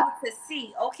be able to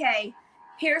see, okay,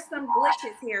 here's some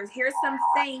glitches here. Here's some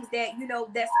things that, you know,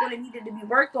 that's going to need to be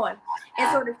worked on.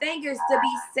 And so the thing is to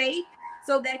be safe,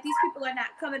 so that these people are not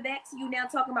coming back to you now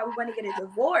talking about we want to get a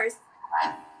divorce,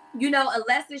 you know,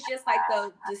 unless it's just like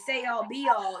the say all be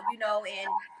all, you know, and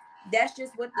that's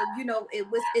just what the, you know,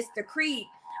 it's the creed.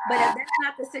 But if that's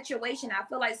not the situation, I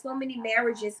feel like so many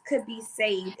marriages could be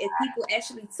saved if people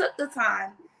actually took the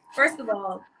time. First of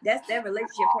all, that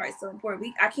relationship part is so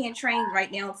important. I can't train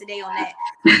right now today on that.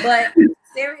 But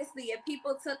seriously, if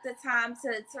people took the time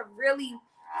to really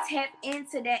tap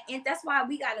into that, and that's why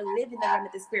we got to live in the realm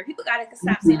of the spirit. People got to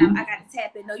stop saying, I got to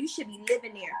tap in. No, you should be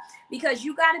living there, because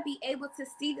you got to be able to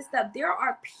see the stuff. There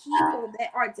are people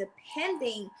that are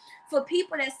depending for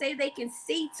people that say they can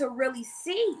see to really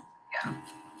see.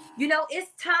 You know, it's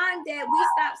time that we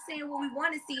stop saying what we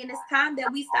want to see, and it's time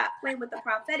that we stop playing with the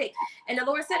prophetic. And the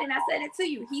Lord said, and I said it to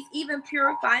you, he's even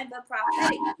purifying the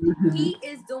prophetic. He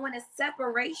is doing a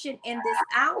separation in this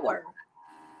hour.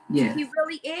 Yes. He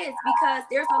really is, because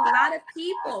there's a lot of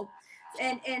people.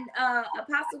 And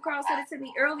Apostle Carl said it to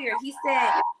me earlier. He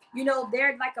said, you know,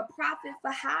 they're like a prophet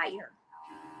for hire.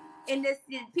 And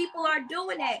people are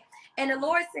doing that. And the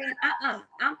Lord saying,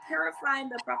 I'm purifying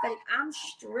the prophetic. I'm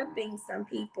stripping some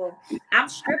people. I'm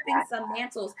stripping some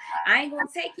mantles. I ain't going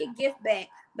to take your gift back,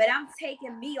 but I'm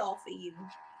taking me off of you.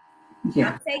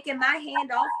 Yeah. I'm taking my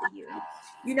hand off of you.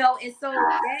 You know, and so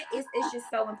that is just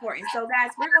so important. So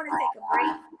guys, we're going to take a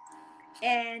break,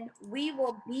 and we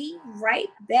will be right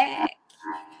back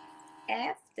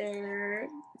after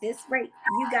this break.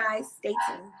 You guys stay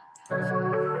tuned.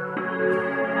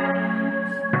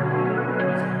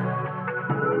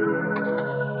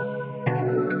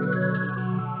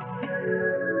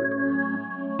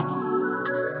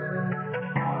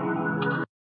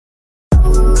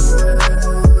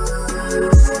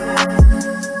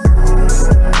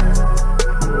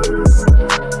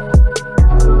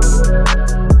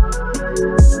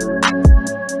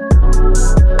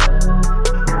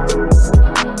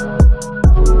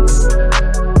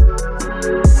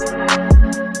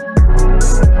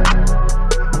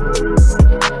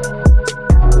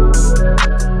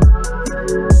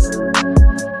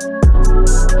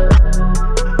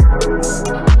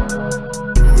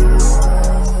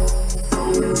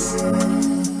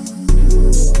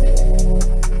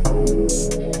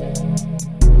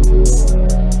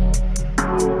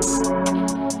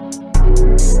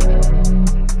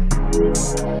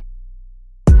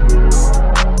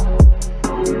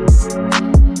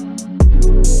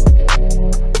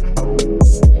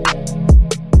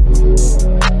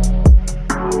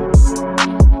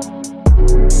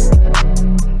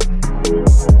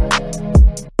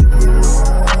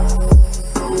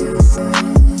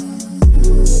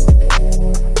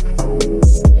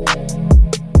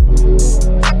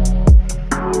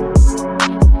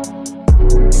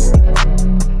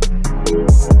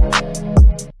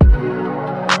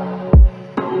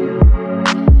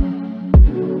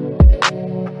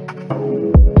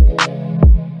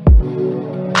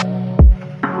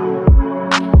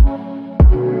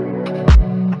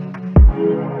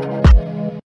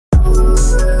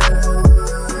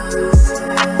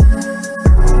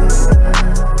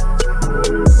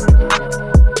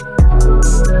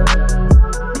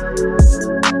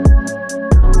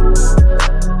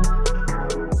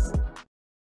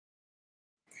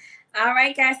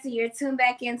 you're tuned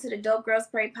back into the Dope Girls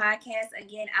Pray podcast.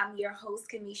 Again, I'm your host,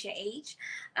 Kamisha H.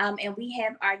 And we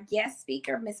have our guest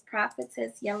speaker, Miss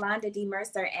Prophetess Yolanda D.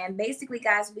 Mercer. And basically,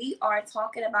 guys, we are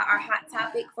talking about our hot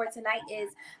topic for tonight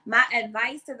is my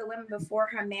advice to the women before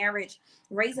her marriage,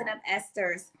 raising up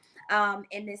Esther's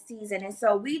in this season. And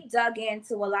so we dug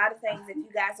into a lot of things if you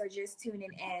guys are just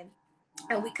tuning in.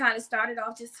 And we kind of started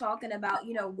off just talking about,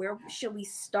 where should we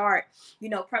start,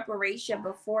 preparation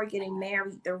before getting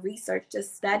married, the research,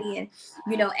 just studying,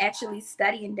 actually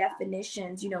studying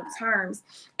definitions, terms.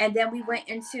 And then we went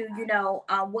into,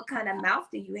 what kind of mouth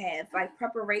do you have? Like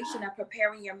preparation of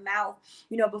preparing your mouth,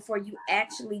 before you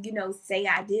actually, say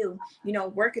I do,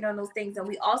 working on those things. And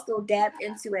we also dabbed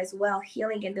into as well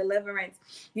healing and deliverance,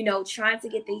 trying to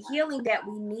get the healing that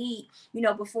we need,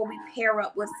 before we pair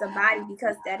up with somebody,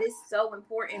 because that is so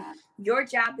important. Your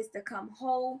job is to come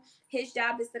whole. His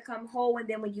job is to come whole. And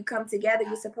then when you come together,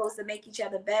 you're supposed to make each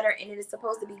other better. And it is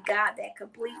supposed to be God that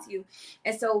completes you.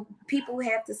 And so people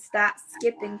have to stop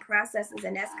skipping processes.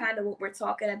 And that's kind of what we're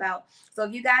talking about. So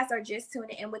if you guys are just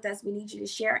tuning in with us, we need you to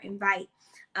share, invite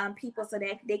people so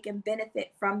that they can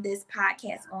benefit from this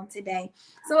podcast on today.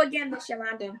 So again, Miss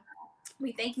Yolanda,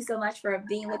 we thank you so much for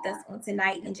being with us on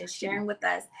tonight and just sharing with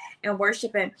us and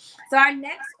worshiping. So our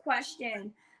next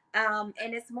question, and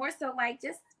it's more so like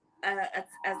just a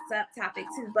subtopic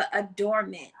too, but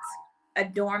adornment.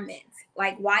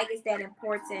 Like, why is that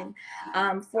important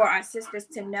for our sisters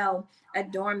to know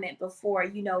adornment before,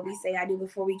 we say I do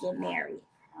before we get married?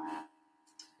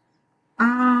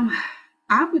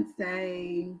 I would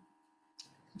say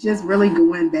just really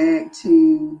going back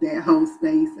to that whole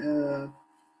space of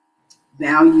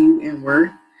value and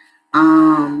worth.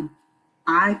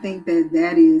 I think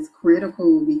that is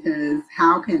critical, because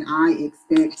how can I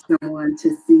expect someone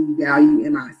to see value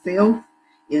in myself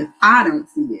if I don't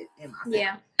see it in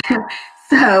myself? Yeah.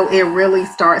 So it really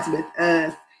starts with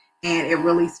us, and it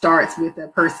really starts with the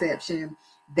perception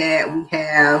that we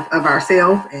have of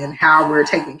ourselves and how we're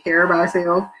taking care of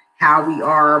ourselves, how we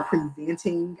are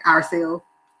presenting ourselves,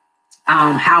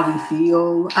 how we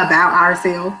feel about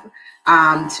ourselves.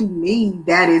 To me,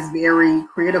 that is very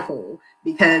critical,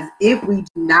 because if we do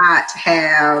not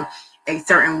have a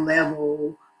certain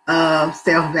level of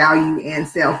self-value and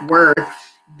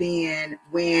self-worth, then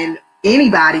when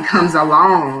anybody comes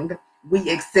along, we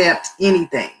accept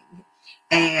anything.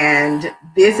 And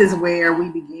this is where we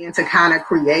begin to kind of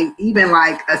create even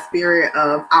like a spirit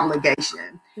of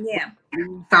obligation. Yeah. We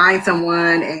find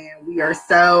someone and we are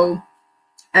so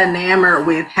enamored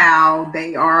with how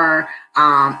they are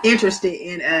interested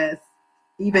in us,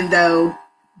 even though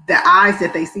the eyes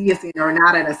that they see us in are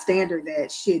not at a standard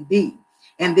that should be.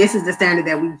 And this is the standard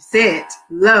that we've set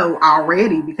low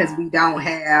already, because we don't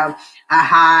have a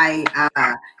high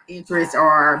interest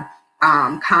or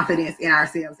confidence in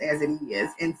ourselves as it is.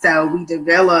 And so we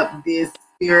develop this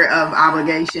spirit of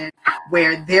obligation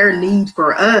where their need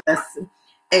for us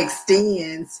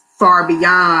extends far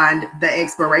beyond the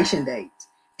expiration date.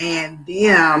 And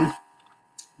them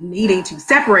needing to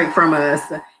separate from us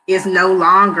is no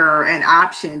longer an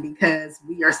option, because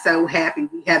we are so happy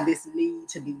we have this need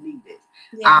to be needed.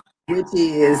 Yeah. Which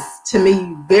is, to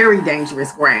me, very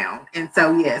dangerous ground. And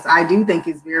so, yes, I do think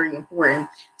it's very important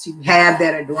to have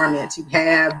that adornment, to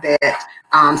have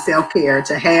that self-care,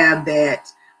 to have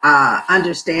that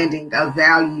understanding of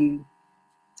value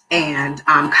and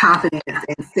confidence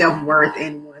and self-worth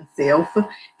in oneself,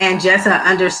 and just an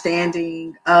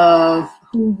understanding of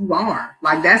who you are.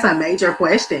 Like, that's a major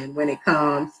question when it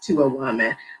comes to a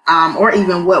woman, or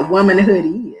even what womanhood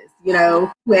is.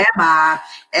 Who am I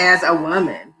as a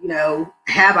woman?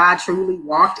 Have I truly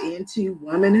walked into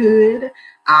womanhood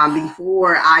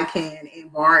before I can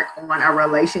embark on a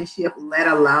relationship, let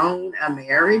alone a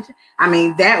marriage? I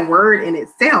mean, that word in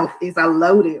itself is a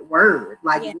loaded word.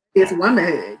 Like, it's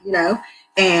womanhood,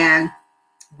 and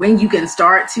when you can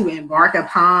start to embark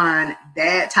upon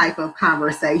that type of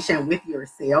conversation with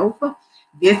yourself,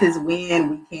 this is when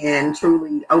we can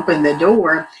truly open the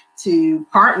door to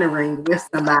partnering with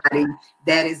somebody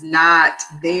that is not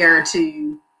there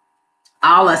to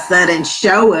all of a sudden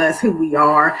show us who we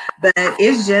are, but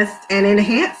it's just an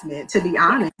enhancement, to be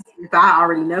honest. If I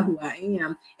already know who I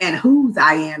am and whose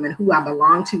I am and who I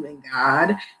belong to in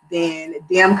God, then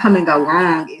them coming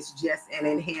along is just an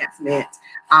enhancement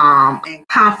and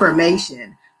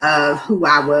confirmation of who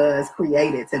I was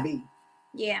created to be.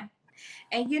 Yeah.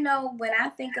 And when I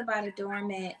think about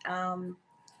adornment,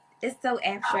 it's so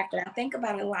abstract, and I think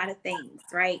about a lot of things,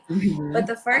 right? Mm-hmm. But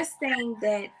the first thing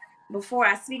that, before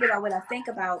I speak about what I think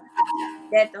about,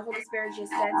 that the Holy Spirit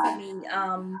just said to me,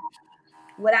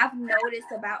 what I've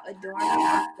noticed about adornment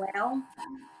as well,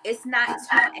 it's not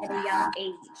taught at a young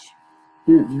age.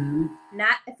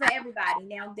 Not for everybody.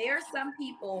 Now, there are some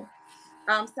people,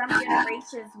 some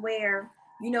generations where,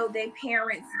 you know, their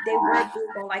parents, they were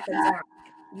big on like adornment,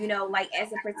 you know, like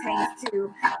as it pertains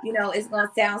to, you know, it's going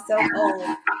to sound so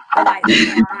old, but like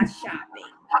bra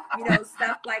shopping, you know,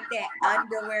 stuff like that,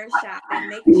 underwear shopping,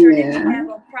 making sure that you have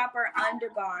on proper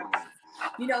undergarments,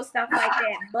 you know, stuff like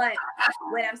that. But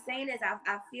what I'm saying is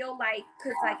I feel like,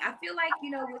 because like I feel like,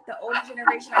 you know, with the older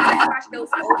generation, like you watch those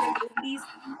older movies,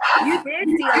 you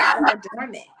did see a lot of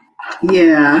adornment.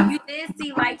 Yeah. You did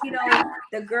see, like, you know,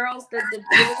 the girls, the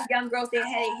little young girls, they had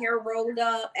their hair rolled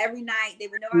up every night. They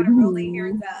would know how to roll their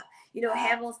hairs up, you know,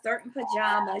 have on certain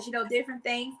pajamas, you know, different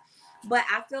things. But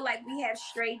I feel like we have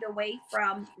strayed away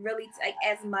from really, like,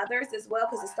 as mothers as well,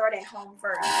 because it started at home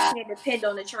first. You can't depend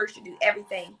on the church to do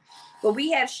everything. But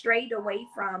we have strayed away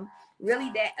from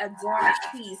really that adornment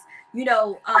piece, you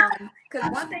know, because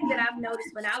one thing that I've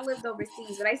noticed when I lived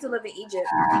overseas, when I used to live in Egypt,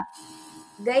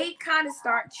 they kind of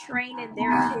start training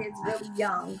their kids really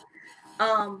young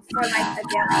for like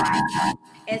adult life.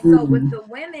 And so with the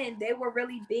women, they were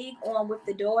really big on with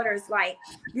the daughters, like,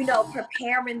 you know,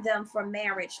 preparing them for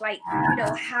marriage, like, you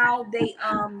know, how they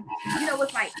you know,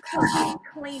 with like cooking,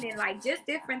 cleaning, like just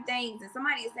different things. And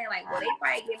somebody is saying like, well, they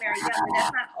probably get married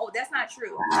young, but that's not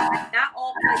true. Like, not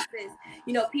all places,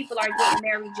 you know, people are getting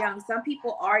married young. Some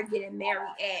people are getting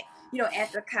married at, you know,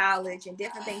 after college and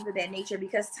different things of that nature,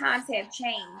 because times have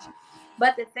changed.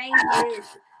 But the thing is,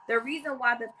 the reason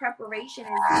why the preparation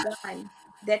is done,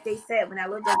 that they said when I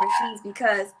lived overseas,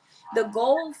 because the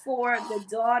goal for the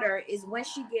daughter is when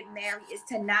she get married is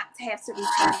to not have to return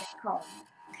back home.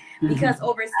 Because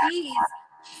overseas,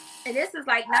 and this is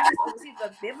like not just overseas,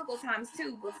 but biblical times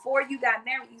too, before you got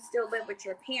married, you still live with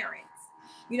your parents,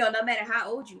 you know, no matter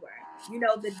how old you were, you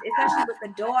know, especially with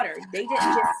the daughter, they didn't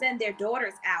just send their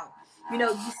daughters out, you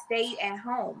know, you stayed at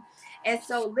home. And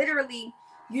so literally,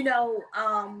 you know,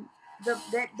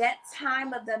 that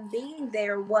time of them being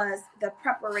there was the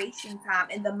preparation time,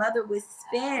 and the mother would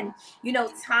spend, you know,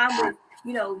 time with,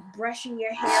 you know, brushing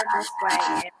your hair this way,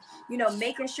 and, you know,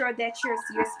 making sure that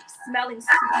you're smelling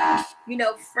sweet, you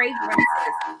know, fragrances,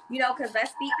 you know, because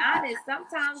let's be honest,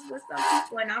 sometimes with some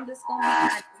people, and I'm just gonna be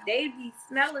honest, they be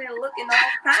smelling and looking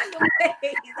all kind of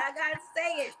ways. I gotta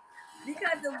say it,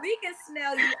 because if we can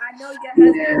smell you, I know your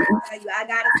husband can smell you. I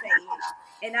gotta say it.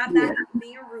 And I'm not even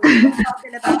being rude. I'm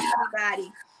talking about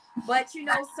anybody. But, you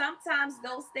know, sometimes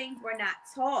those things were not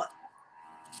taught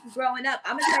growing up.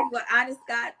 I'm going to tell you an honest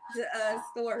God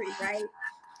story, right?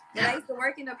 When I used to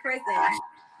work in a prison,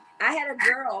 I had a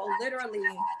girl literally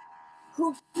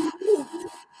who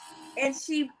pooped, and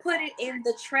she put it in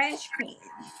the trash can.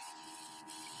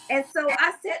 And so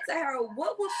I said to her,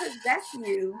 what would possess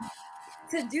you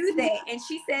to do that? And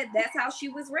she said that's how she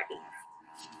was raised.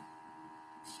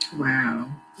 Wow.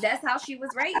 That's how she was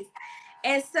raised.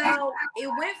 And so it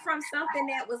went from something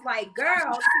that was like,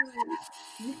 girl,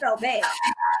 to you felt bad.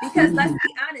 Because let's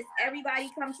be honest,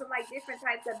 everybody comes from like different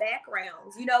types of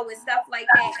backgrounds, you know, and stuff like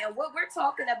that. And what we're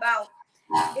talking about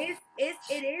it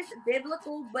is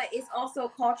biblical, but it's also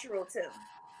cultural too.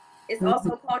 It's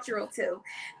also cultural too,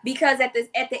 because at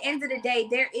the end of the day,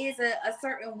 there is a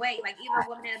certain way, like even a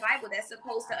woman in the Bible that's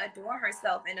supposed to adorn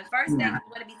herself. And the first thing, you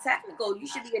want to be technical, you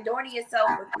should be adorning yourself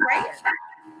with prayer.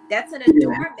 That's an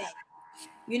adornment.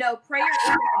 You know, prayer is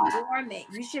an adornment.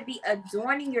 You should be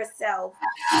adorning yourself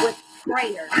with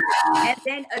prayer, and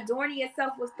then adorning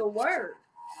yourself with the word.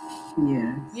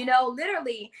 Yes. You know,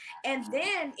 literally. And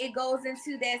then it goes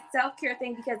into that self-care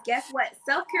thing, because guess what?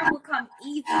 Self-care will come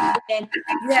easy when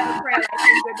you have a prayer life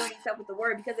and you're doing yourself with the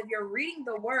word. Because if you're reading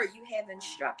the word, you have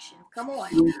instructions. Come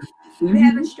on. You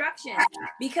have instructions,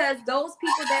 because those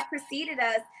people that preceded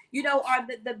us, you know, are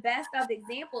the best of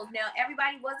examples. Now,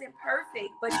 everybody wasn't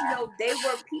perfect, but, you know, they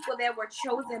were people that were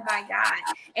chosen by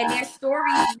God, and their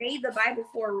stories made the Bible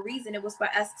for a reason. It was for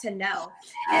us to know.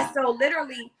 And so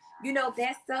literally, you know,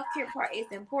 that self-care part is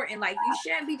important. Like, you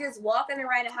shouldn't be just walking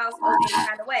around the house any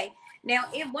kind of way. Now,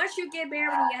 if once you get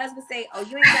married and your husband say, oh,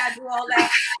 you ain't got to do all that,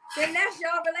 then that's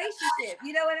your relationship.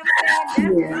 You know what I'm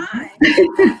saying? That's fine.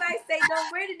 You might say,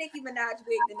 don't wear the Nicki Minaj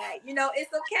wig tonight. You know,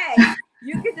 it's okay.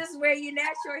 You can just wear your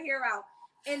natural hair out,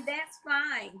 and that's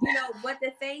fine. You know, but the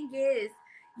thing is,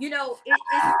 you know, it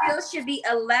still should be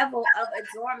a level of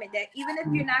adornment, that even if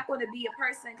you're not going to be a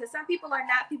person, because some people are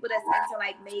not people that's into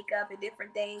like makeup and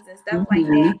different things and stuff like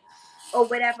that, or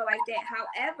whatever like that.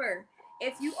 However,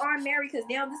 if you are married, because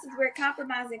now this is where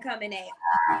compromising coming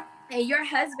at, and your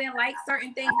husband likes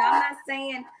certain things. Now, I'm not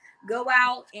saying go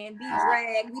out and be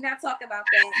dragged. We're not talking about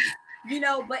that.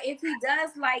 But if he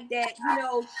does like that,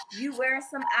 you wear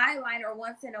some eyeliner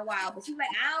once in a while, but you like,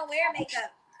 I don't wear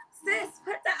makeup. Sis,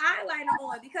 put the eyeliner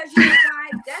on, because you know why?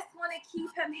 That's going to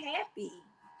keep him happy.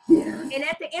 Yeah. And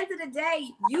at the end of the day,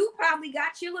 you probably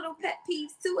got your little pet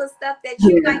peeves too, of stuff that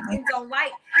you like and don't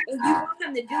like, and you want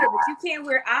him to do it, but you can't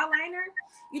wear eyeliner.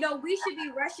 We should be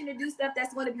rushing to do stuff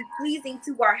that's going to be pleasing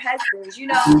to our husbands.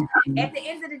 At the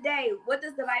end of the day, what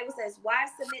does the Bible says?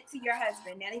 Wives, submit to your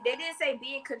husband. Now, they didn't say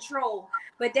be in control,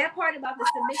 but that part about the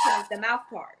submission is the mouth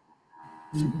part.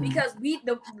 Because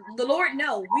the Lord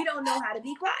know we don't know how to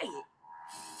be quiet.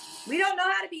 We don't know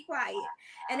how to be quiet.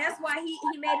 And that's why he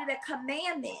made it a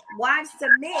commandment. Wives,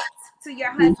 submit to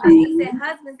your husband. He said,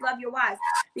 husbands, love your wives.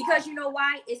 Because you know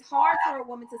why? It's hard for a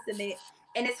woman to submit,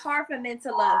 and it's hard for men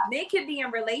to love. Men can be in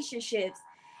relationships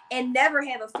and never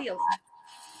have a feeling.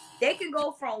 They can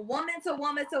go from woman to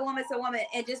woman to woman to woman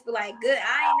and just be like, good,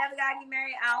 I ain't never got to get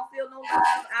married. I don't feel no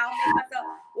love. I'll make myself.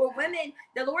 Or women,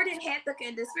 the Lord didn't have to,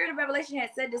 and the Spirit of Revelation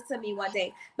had said this to me one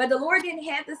day, but the Lord didn't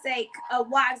have to say,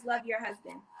 wives, love your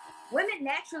husband. Women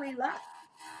naturally love.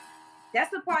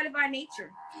 That's a part of our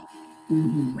nature.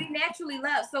 We naturally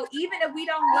love. So even if we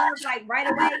don't love like right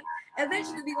away,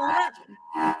 eventually we're going to love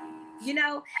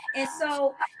them. And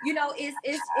so, it's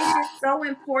just so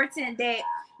important that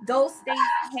those things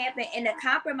happen, and the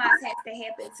compromise has to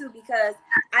happen too, because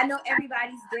I know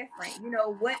everybody's different.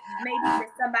 What maybe for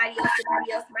somebody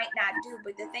else might not do.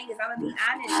 But the thing is, I'm going to be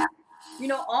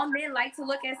honest, all men like to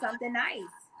look at something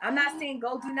nice. I'm not saying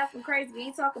go do nothing crazy. We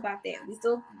ain't talk about that. We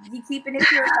still be keeping it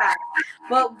purified.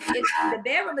 But if the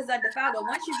bedroom is undefiled, or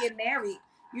once you get married,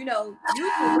 you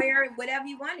can wear whatever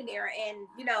you want in there. And,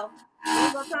 we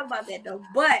ain't going to talk about that though.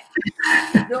 But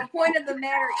the point of the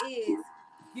matter is,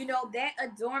 that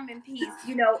adornment piece,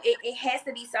 it has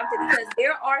to be something, because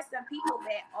there are some people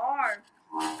that are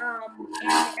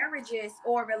in marriages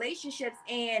or relationships,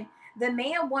 and the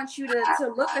man wants you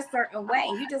to look a certain way.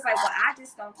 You just like, well, I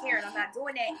just don't care, and I'm not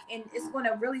doing that, and it's going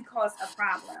to really cause a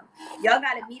problem. Y'all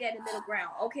got to meet at the middle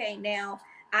ground. Okay, now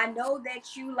I know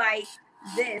that you like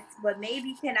this, but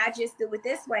maybe can I just do it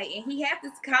this way? And he has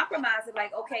to compromise it,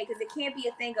 like, okay, because it can't be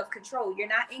a thing of control. You're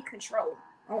not in control.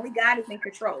 Only God is in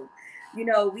control. We're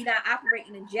not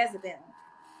operating in Jezebel.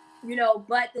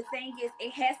 But the thing is,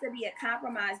 it has to be a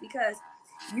compromise, because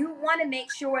you want to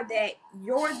make sure that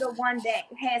you're the one that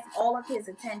has all of his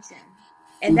attention.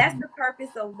 And that's the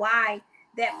purpose of why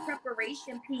that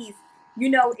preparation piece,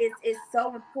 is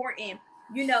so important.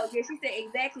 Yes, she said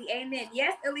exactly. Amen.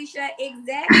 Yes, Alicia,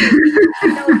 exactly.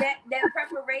 That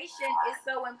preparation is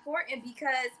so important,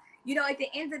 because, at the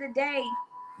end of the day,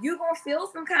 you're going to feel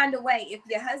some kind of way if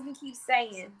your husband keeps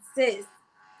saying, sis,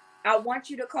 I want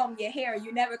you to comb your hair.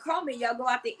 You never comb it. Y'all go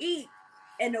out to eat,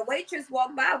 and the waitress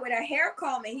walk by with her hair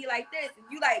comb, and he like this, and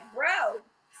you like, bro,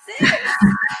 sis,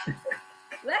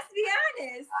 let's be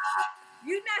honest,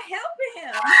 you're not helping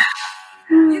him.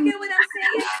 You get what I'm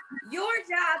saying? Your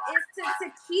job is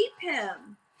to keep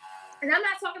him. And I'm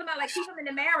not talking about like keep him in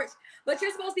the marriage, but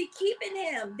you're supposed to be keeping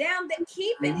him down there,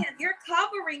 keeping him. You're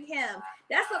covering him.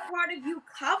 That's a part of you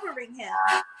covering him.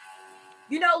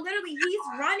 Literally,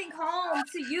 he's running home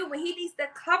to you when he needs to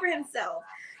cover himself.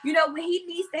 When he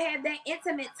needs to have that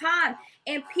intimate time.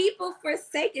 And people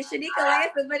forsake it. Shanika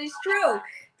laughing, but it's true.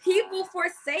 People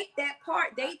forsake that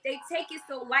part. They take it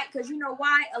so light, because you know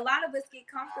why? A lot of us get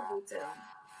comfortable too.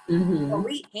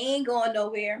 But he ain't going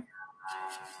nowhere.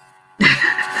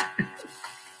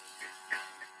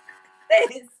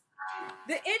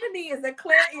 The enemy is a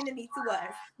clear enemy to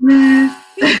us.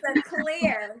 He's a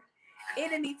clear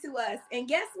enemy to us. And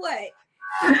guess what?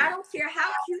 I don't care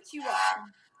how cute you are.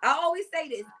 I always say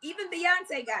this. Even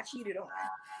Beyonce got cheated on.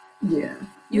 Yeah.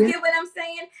 You get what I'm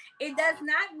saying? It does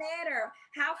not matter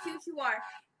how cute you are.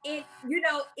 If you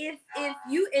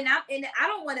and I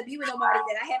don't want to be with nobody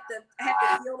that I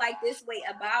have to feel like this way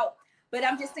about. But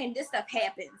I'm just saying this stuff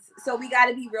happens. So we got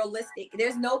to be realistic.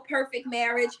 There's no perfect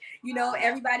marriage.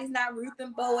 Everybody's not Ruth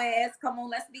and Boaz. Come on,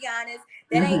 let's be honest.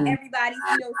 That ain't everybody's,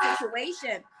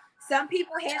 situation. Some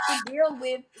people have to deal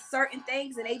with certain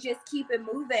things, and they just keep it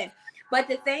moving. But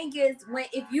the thing is,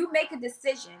 if you make a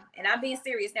decision, and I'm being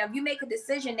serious now, if you make a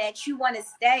decision that you want to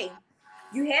stay,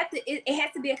 you have to. It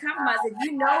has to be a compromise. If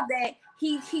you know that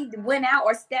he went out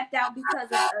or stepped out because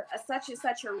of such and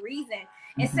such a reason,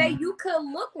 and say you could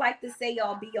look like the say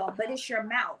all be all, but it's your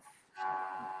mouth.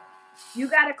 You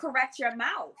got to correct your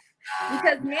mouth,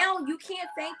 because now you can't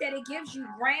think that it gives you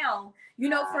ground.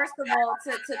 First of all,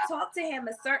 to talk to him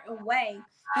a certain way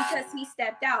because he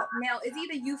stepped out. Now, it's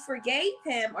either you forgave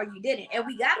him or you didn't, and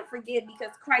we got to forgive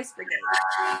because Christ forgave.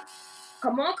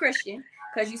 Come on, Christian,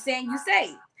 because you saying you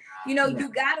saved. You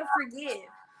got to forgive.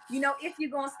 if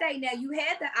you're going to stay. Now, you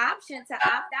had the option to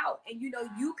opt out, and,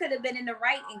 you could have been in the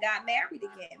right and got married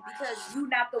again because you're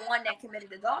not the one that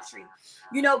committed adultery,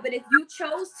 but if you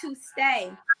chose to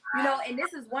stay, and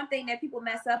this is one thing that people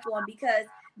mess up on, because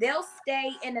they'll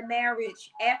stay in a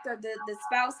marriage after the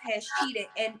spouse has cheated,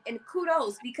 and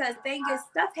kudos, because thing is,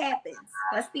 stuff happens.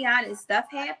 Let's be honest, stuff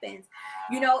happens,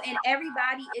 and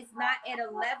everybody is not at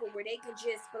a level where they can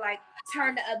just like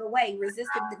turn the other way, resist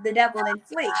the devil and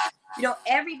flee.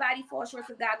 Everybody falls short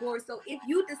of God's glory. So if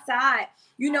you decide,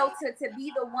 to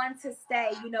be the one to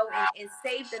stay, and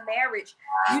save the marriage,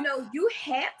 you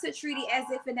have to treat it as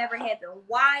if it never happened.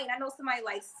 Why? And I know somebody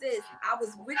like, sis, I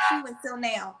was with you until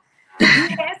now. You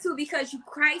have to, because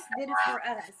Christ did it for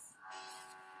us.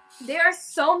 There are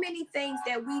so many things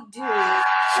that we do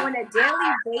on a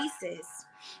daily basis,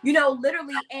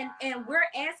 literally, and we're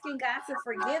asking God to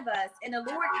forgive us, and the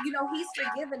Lord, he's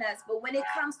forgiven us. But when it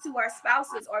comes to our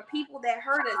spouses or people that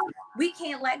hurt us, we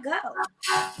can't let go.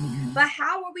 But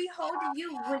how are we holding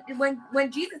you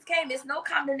when Jesus came? There's no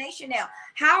condemnation now.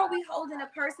 How are we holding a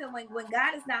person when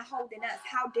God is not holding us?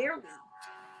 How dare we?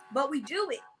 But we do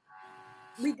it.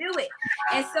 We do it.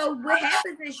 And so what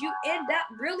happens is you end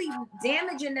up really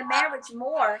damaging the marriage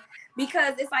more,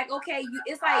 because it's like, okay,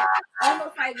 it's like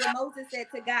almost like what Moses said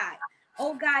to God.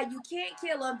 Oh, God, you can't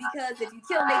kill him, because if you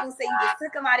kill him, they're going to say you just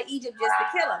took him out of Egypt just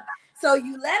to kill him. So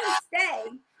you let him stay,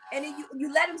 and then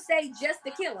you let him stay just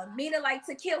to kill him, meaning like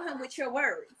to kill him with your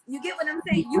words. You get what I'm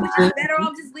saying? You were just better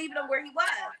off just leaving him where he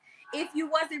was, if you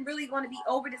wasn't really going to be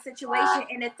over the situation.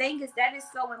 And the thing is, that is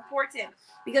so important,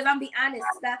 because I'm be honest,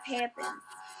 stuff happens.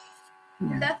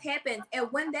 Stuff happens.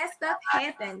 And when that stuff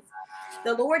happens,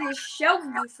 the Lord is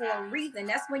showing you for a reason.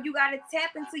 That's when you got to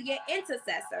tap into your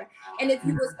intercessor. And if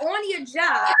you was on your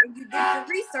job and you did the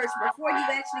research before you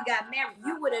actually got married,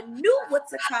 you would have knew what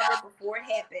to cover before it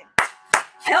happened.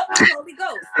 Help me, Holy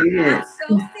Ghost. I'm so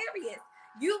serious.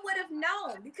 You would have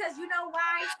known, because you know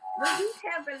why? When you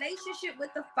have a relationship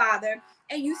with the Father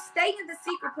and you stay in the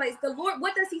secret place, the Lord,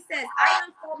 what does he say? I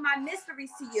unfold my mysteries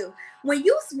to you. When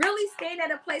you really stand at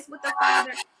a place with the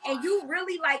Father and you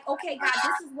really like, okay, God,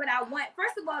 this is what I want.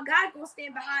 First of all, God will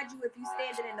stand behind you if you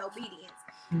stand in obedience.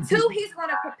 Two, he's going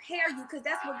to prepare you, because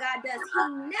that's what God does. He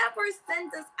never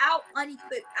sends us out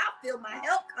unequipped. I feel my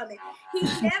help coming. He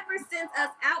never sends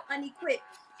us out unequipped.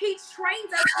 He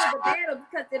trains us for the battle,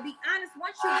 because to be honest,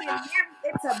 once you get married,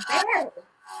 it's a battle.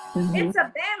 It's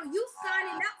a battle. You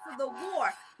signing up for the war.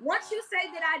 Once you say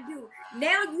that I do,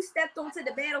 now you stepped onto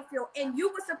the battlefield, and you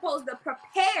were supposed to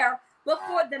prepare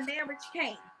before the marriage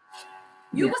came.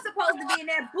 You were supposed to be in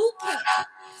that boot camp,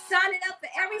 signing up for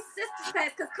every sister's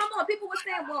class. Because come on, people were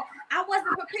saying, well, I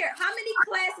wasn't prepared. How many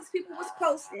classes people was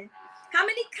posting? How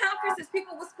many conferences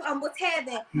people was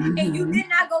having, and you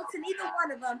did not go to neither one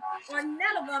of them or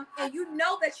none of them, and you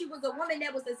know that you was a woman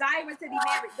that was desirous to be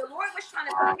married. The Lord was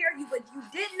trying to prepare you, but you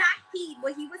did not heed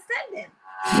what he was sending.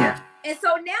 Yeah. And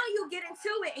so now you get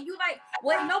into it, and you like,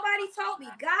 well, nobody told me.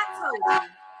 God told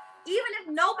you. Even if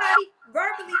nobody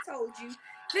verbally told you,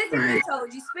 physically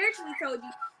told you, spiritually told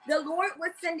you, the Lord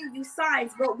was sending you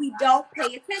signs, but we don't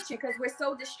pay attention because we're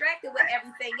so distracted with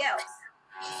everything else.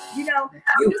 You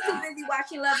was too busy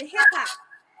watching Love and Hip Hop,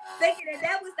 thinking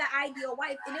that was the ideal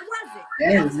wife, and it wasn't.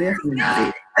 That was definitely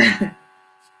not it.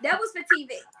 That was for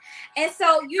TV. And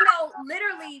so,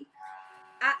 literally,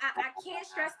 I can't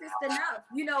stress this enough.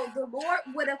 The Lord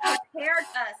would have prepared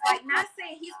us. Like, not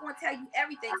saying he's going to tell you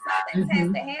everything. Some things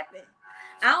has to happen.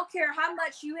 I don't care how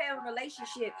much you have a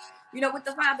relationship, with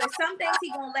the Father. Some things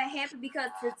he's going to let happen, because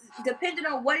depending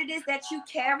on what it is that you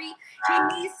carry, he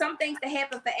needs some things to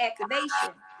happen for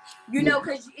activation.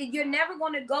 Because you're never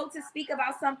going to go to speak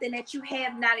about something that you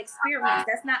have not experienced.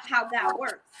 That's not how God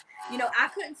works. I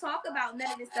couldn't talk about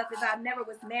none of this stuff if I never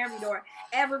was married or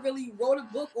ever really wrote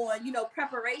a book on,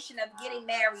 preparation of getting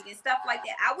married and stuff like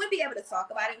that. I wouldn't be able to talk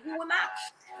about it. Who am I?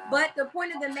 But the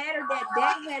point of the matter that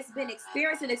has been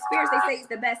experienced, and experience, they say, is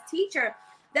the best teacher.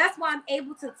 That's why I'm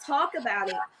able to talk about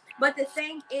it. But the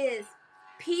thing is,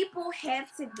 people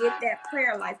have to get that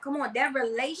prayer life. Come on, that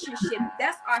relationship,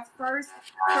 that's our first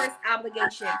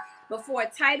obligation before a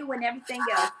title and everything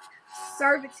else.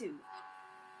 Servitude.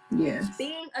 Yes.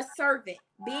 Being a servant,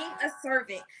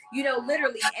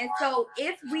 literally. And so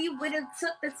if we would have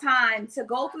took the time to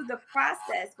go through the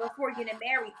process before getting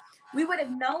married, we would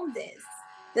have known this.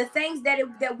 The things that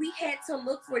we had to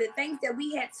look for, the things that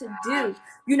we had to do,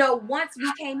 once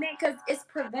we came in, because it's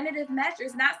preventative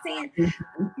measures. Not saying,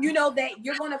 that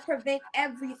you're going to prevent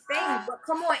everything, but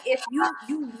come on, if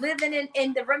you living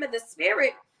in the realm of the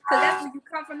spirit, because that's where you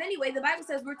come from anyway. The Bible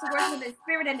says we're to worship in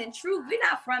spirit and in truth. We're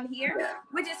not from here.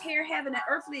 We're just here having an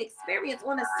earthly experience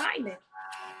on assignment.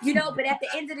 But at the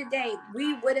end of the day,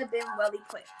 we would have been well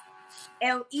equipped.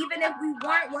 And even if we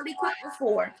weren't well equipped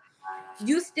before,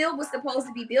 you still was supposed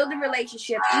to be building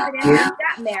relationship even after you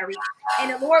got married.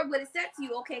 And the Lord would have said to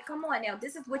you, okay, come on now,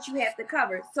 this is what you have to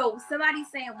cover. So somebody's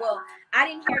saying, well, I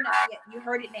didn't hear nothing yet. You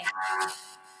heard it now.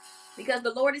 Because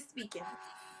the Lord is speaking.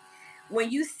 When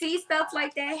you see stuff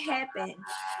like that happen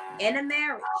in a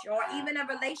marriage or even a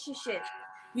relationship,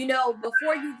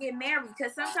 before you get married,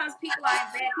 because sometimes people are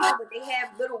bad people, but they have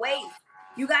little ways.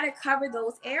 You got to cover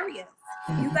those areas.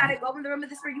 You got to go in the room of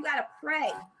the Spirit. You got to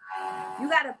pray. You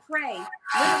got to pray.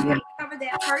 Literally cover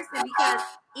that person, because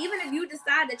even if you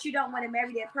decide that you don't want to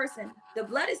marry that person, the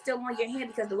blood is still on your hand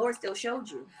because the Lord still showed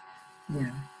you.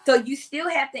 Yeah. So you still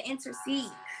have to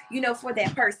intercede, for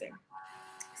that person.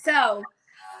 So,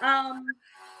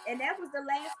 and that was the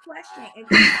last question,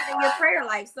 increasing your prayer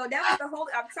life. So that was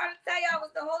I'm trying to tell y'all, it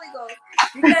was the Holy Ghost,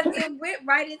 because it went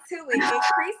right into it,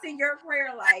 increasing your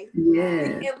prayer life.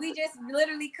 Yeah. And we just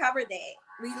literally covered that.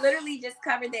 We literally just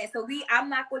covered that. So I'm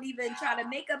not going to even try to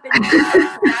make up anything.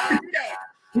 I don't do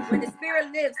that. When the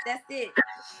Spirit lives, that's it.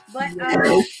 But,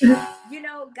 guys,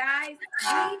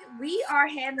 we are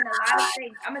having a lot of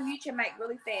things. I'm going to mute your mic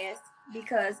really fast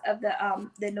because of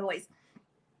the noise.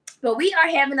 But we are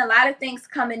having a lot of things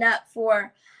coming up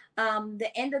for the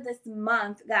end of this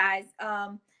month, guys,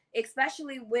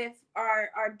 especially with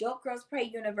our Dope Girls Pray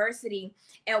University.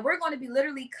 And we're going to be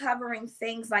literally covering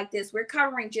things like this. We're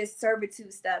covering just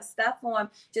servitude stuff on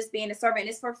just being a servant.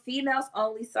 It's for females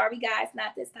only. Sorry, guys,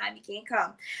 not this time. You can't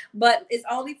come. But it's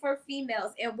only for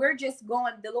females. And we're just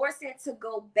going, the Lord said to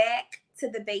go back to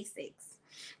the basics.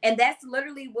 And that's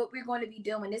literally what we're going to be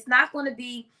doing. It's not going to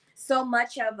be so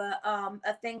much of a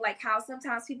thing like how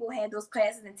sometimes people have those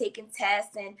classes and taking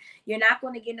tests, and you're not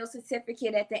going to get no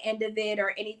certificate at the end of it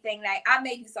or anything. Like, I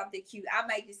may do something cute. I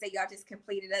might just say y'all just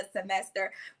completed a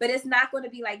semester, but it's not going to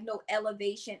be like no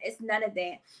elevation. It's none of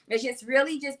that. It's just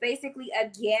really just basically a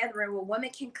gathering where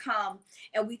women can come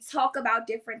and we talk about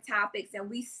different topics, and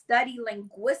we study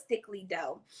linguistically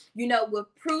though, with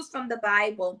proofs from the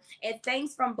Bible and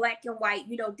things from black and white,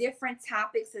 different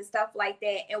topics and stuff like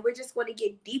that. And we're just going to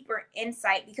get deeper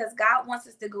insight, because God wants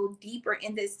us to go deeper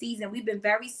in this season. We've been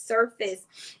very surface,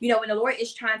 and the Lord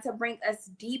is trying to bring us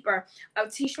deeper.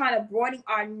 He's trying to broaden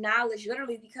our knowledge,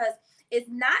 literally, because it's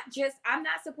not just, I'm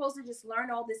not supposed to just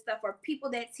learn all this stuff. Or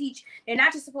people that teach, they're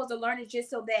not just supposed to learn it just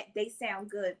so that they sound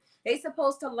good. They're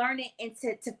supposed to learn it and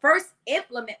to first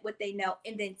implement what they know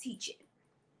and then teach it.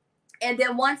 And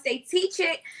then once they teach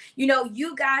it,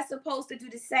 you guys supposed to do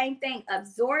the same thing,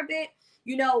 absorb it,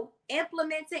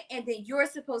 implement it, and then you're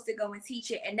supposed to go and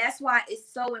teach it. And that's why it's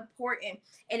so important,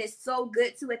 and it's so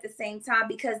good too at the same time,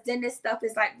 because then this stuff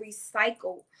is like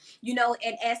recycled,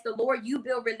 and as the Lord, you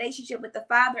build relationship with the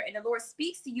Father and the Lord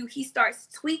speaks to you, he starts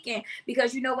tweaking,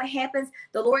 because what happens,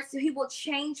 the Lord, he will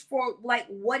change for like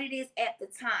what it is at the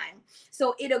time.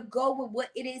 So it'll go with what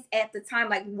it is at the time,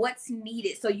 like what's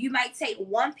needed. So you might take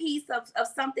one piece of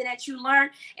something that you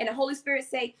learned, and the Holy Spirit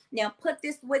say, now put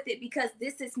this with it, because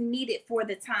this is needed for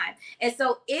the time. And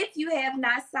so if you have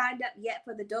not signed up yet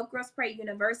for the Dope Girls Pray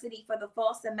University for the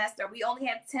fall semester, we only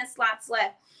have 10 slots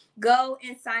left. Go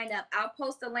and sign up. I'll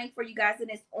post a link for you guys,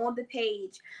 and it's on the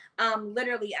page.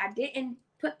 Literally, I didn't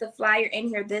put the flyer in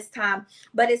here this time,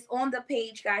 but it's on the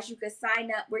page, guys. You can sign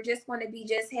up. We're just going to be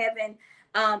just having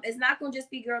it's not going to just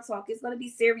be girl talk. It's going to be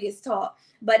serious talk,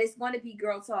 but it's going to be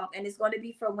girl talk, and it's going to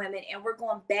be for women. And we're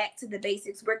going back to the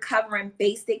basics. We're covering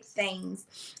basic things,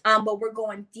 but we're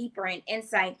going deeper in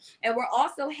insight. And we're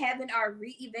also having our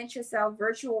Reinvent Yourself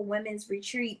virtual women's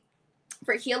retreat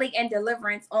for healing and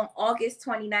deliverance on August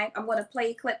 29th. I'm going to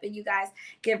play a clip, and you guys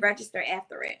can register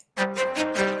after it.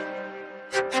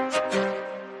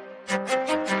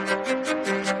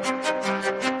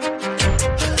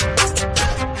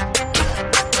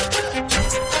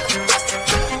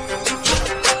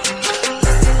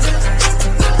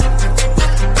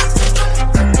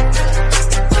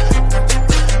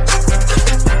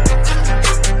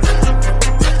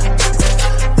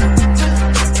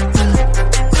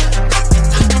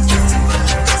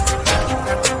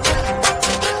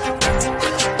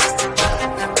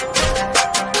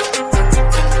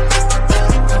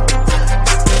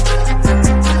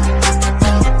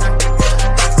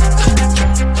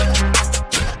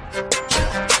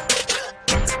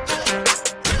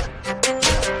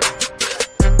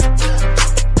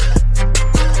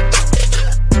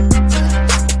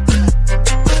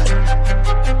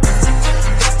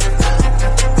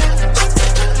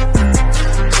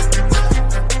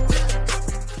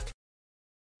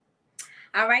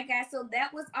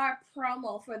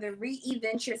 promo for the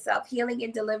Reinvent Yourself Healing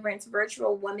and Deliverance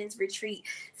Virtual Women's Retreat.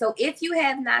 So if you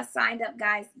have not signed up,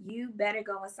 guys, you better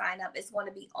go and sign up. It's going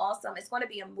to be awesome. It's going to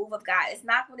be a move of God. It's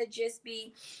not going to just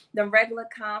be the regular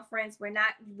conference. We're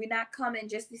not coming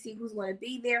just to see who's going to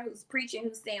be there, who's preaching,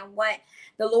 who's saying what.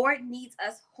 The Lord needs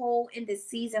us whole in this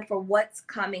season for what's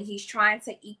coming. He's trying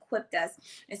to equip us.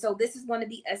 And so this is going to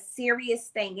be a serious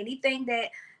thing. Anything that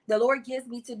the Lord gives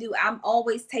me to do, I'm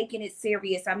always taking it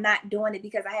serious. I'm not doing it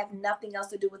because I have nothing else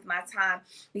to do with my time,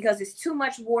 because it's too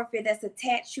much warfare that's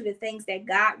attached to the things that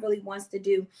God really wants to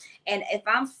do. And if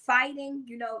I'm fighting,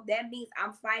 that means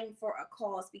I'm fighting for a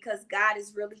cause, because God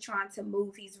is really trying to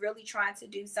move. He's really trying to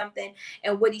do something.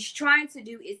 And what he's trying to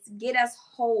do is get us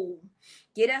whole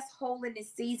in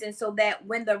this season, so that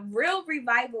when the real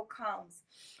revival comes,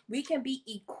 we can be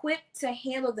equipped to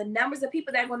handle the numbers of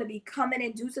people that are going to be coming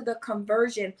in due to the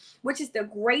conversion, which is the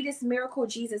greatest miracle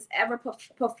Jesus ever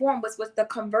performed, was the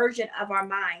conversion of our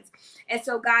minds. And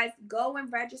so, guys, go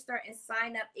and register and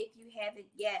sign up if you haven't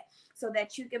yet, so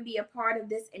that you can be a part of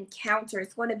this encounter.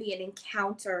 It's going to be an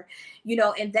encounter,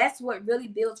 and that's what really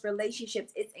builds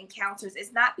relationships. It's encounters.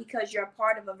 It's not because you're a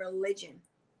part of a religion.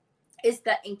 It's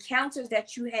the encounters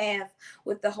that you have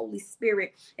with the Holy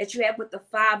Spirit, that you have with the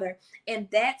Father. And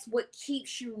that's what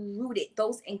keeps you rooted.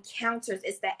 Those encounters,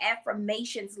 it's the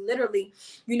affirmations, literally,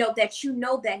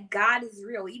 that God is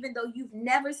real. Even though you've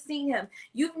never seen him,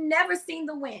 you've never seen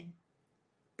the wind,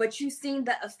 but you've seen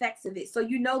the effects of it. So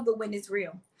the wind is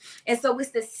real. And so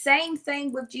it's the same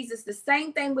thing with Jesus, the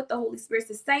same thing with the Holy Spirit,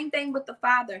 the same thing with the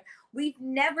Father. We've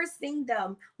never seen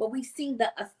them, but we've seen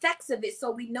the effects of it.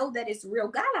 So we know that it's real.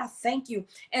 God, I thank you.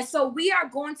 And so we are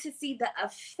going to see the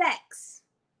effects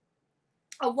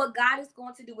of what God is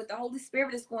going to do, what the Holy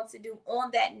Spirit is going to do on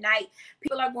that night.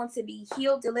 People are going to be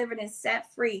healed, delivered, and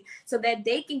set free, so that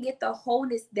they can get the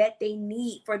wholeness that they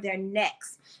need for their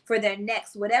next,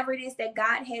 whatever it is that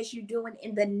God has you doing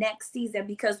in the next season,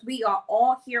 because we are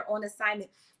all here on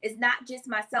assignment. It's not just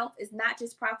myself. It's not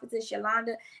just Prophetess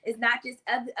Yolanda. It's not just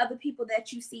other people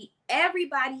that you see.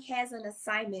 Everybody has an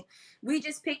assignment. We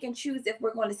just pick and choose if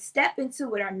we're going to step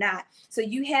into it or not. So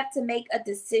you have to make a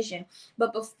decision.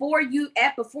 But when you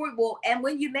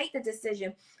make the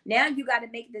decision, now you got to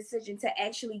make a decision to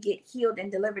actually get healed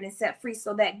and delivered and set free,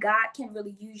 so that God can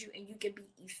really use you and you can be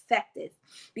effective.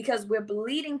 Because we're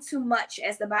bleeding too much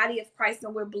as the body of Christ,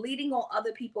 and we're bleeding on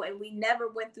other people, and we never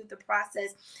went through the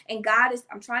process. And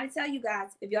I'm trying to tell you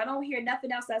guys, if y'all don't hear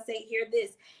nothing else I say, hear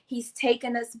this. He's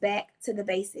taken us back to the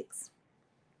basics.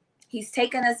 He's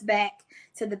taken us back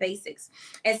to the basics.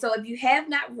 And so if you have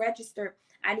not registered,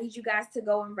 I need you guys to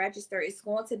go and register. It's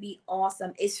going to be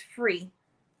awesome. It's free.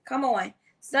 Come on.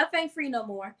 Stuff ain't free no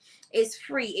more. It's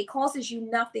free. It costs you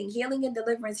nothing. Healing and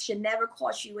deliverance should never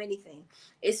cost you anything.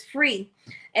 It's free.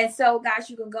 And so, guys,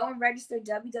 you can go and register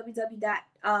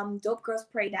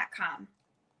www.dopegirlspray.com.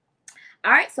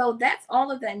 All right, so that's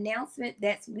all of the announcement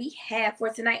that we have for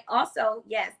tonight. Also,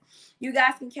 yes, you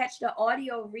guys can catch the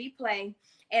audio replay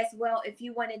as well if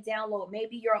you want to download.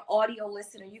 Maybe you're an audio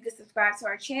listener. You can subscribe to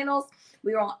our channels.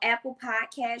 We're on Apple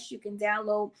Podcasts. You can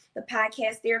download the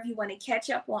podcast there if you want to catch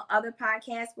up on other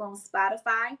podcasts. We're on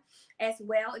Spotify as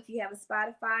well if you have a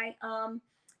Spotify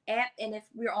app, and if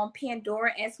we're on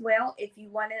Pandora as well, if you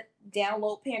want to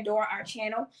download Pandora, our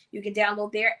channel, you can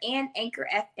download there, and Anchor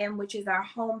FM, which is our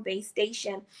home base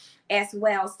station as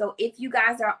well. So if you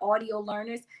guys are audio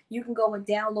learners, you can go and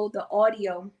download the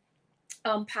audio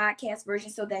podcast version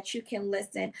so that you can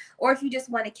listen, or if you just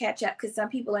want to catch up, because some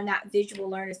people are not visual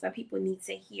learners, some people need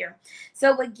to hear.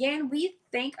 So again, we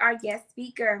thank our guest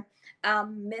speaker,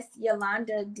 Miss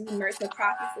Yolanda D. Mercer,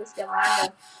 Prophetess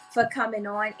Yolanda, for coming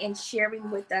on and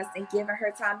sharing with us and giving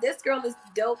her time. This girl is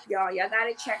dope, y'all. Y'all got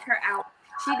to check her out.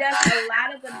 She does a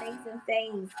lot of amazing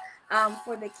things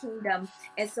for the kingdom.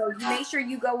 And so you make sure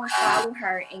you go and follow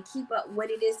her and keep up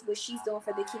what she's doing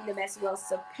for the kingdom as well.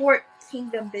 Support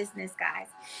kingdom business, guys.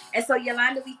 And so,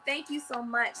 Yolanda, we thank you so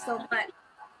much.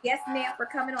 Yes, ma'am, for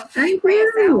coming on. Thank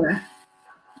you.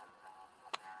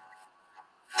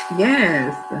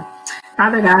 Yes.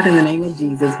 Father God, in the name of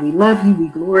Jesus, we love you, we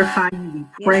glorify you,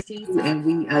 we praise you, and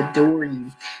we adore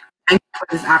you. Thank you for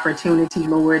this opportunity,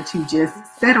 Lord, to just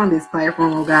sit on this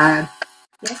platform, oh God.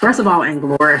 First of all, and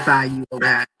glorify you, oh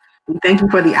God. We thank you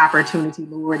for the opportunity,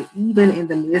 Lord, even in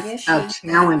the midst of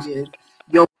challenges,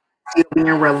 your words still being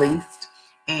released,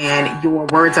 and your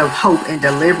words of hope and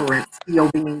deliverance still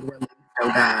being released, oh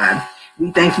God.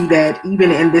 We thank you that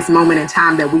even in this moment in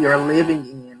time that we are living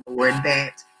in, Lord,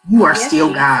 that you are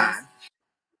still God.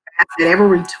 That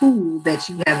every tool that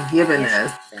you have given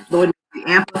us, Lord, we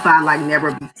amplify like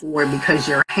never before, because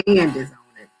your hand is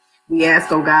on it. We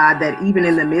ask, oh God, that even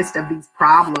in the midst of these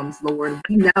problems, Lord,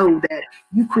 we know that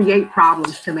you create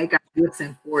problems to make our gifts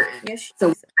important. Yes, so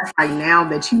Jesus. right now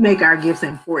that you make our gifts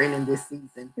important in this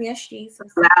season. Yes, Jesus.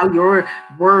 Allow your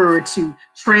word to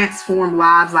transform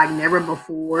lives like never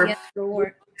before. Yes,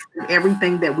 Lord.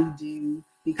 Everything that we do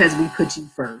because we put you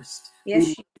first.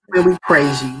 Yes, we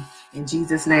praise you. In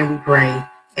Jesus' name we pray.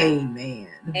 Amen.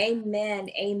 Amen.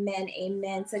 Amen.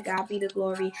 Amen. To God be the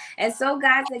glory. And so,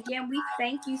 guys, again, we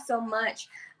thank you so much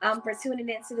for tuning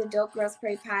into the Dope Girls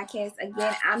Pray podcast.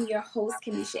 Again, I'm your host,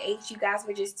 Kamisha H. You guys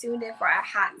were just tuned in for our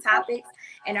hot topics.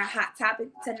 And our hot topic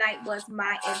tonight was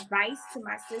my advice to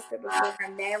my sister before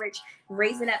her marriage,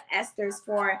 raising up Esther's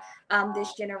for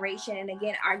this generation. And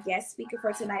again, our guest speaker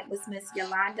for tonight was Miss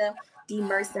Yolanda D.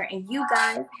 Mercer. And you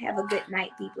guys have a good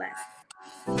night. Be blessed.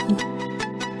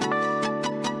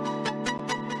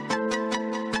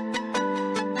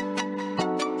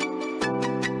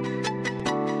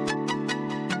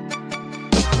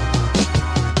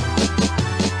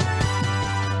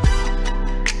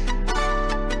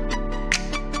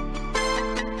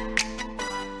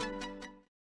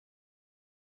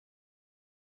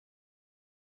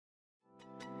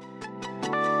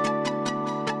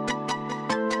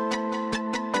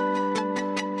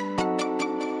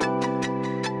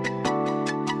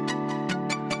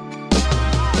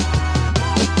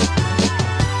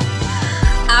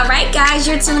 All right, guys,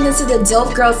 you're tuned into the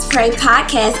Dope Girls Pray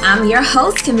podcast. I'm your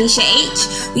host, Kamisha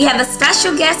H. We have a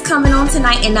special guest coming on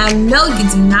tonight, and I know you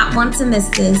do not want to miss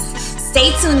this.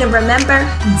 Stay tuned and remember,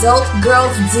 Dope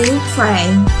Girls do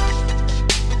pray.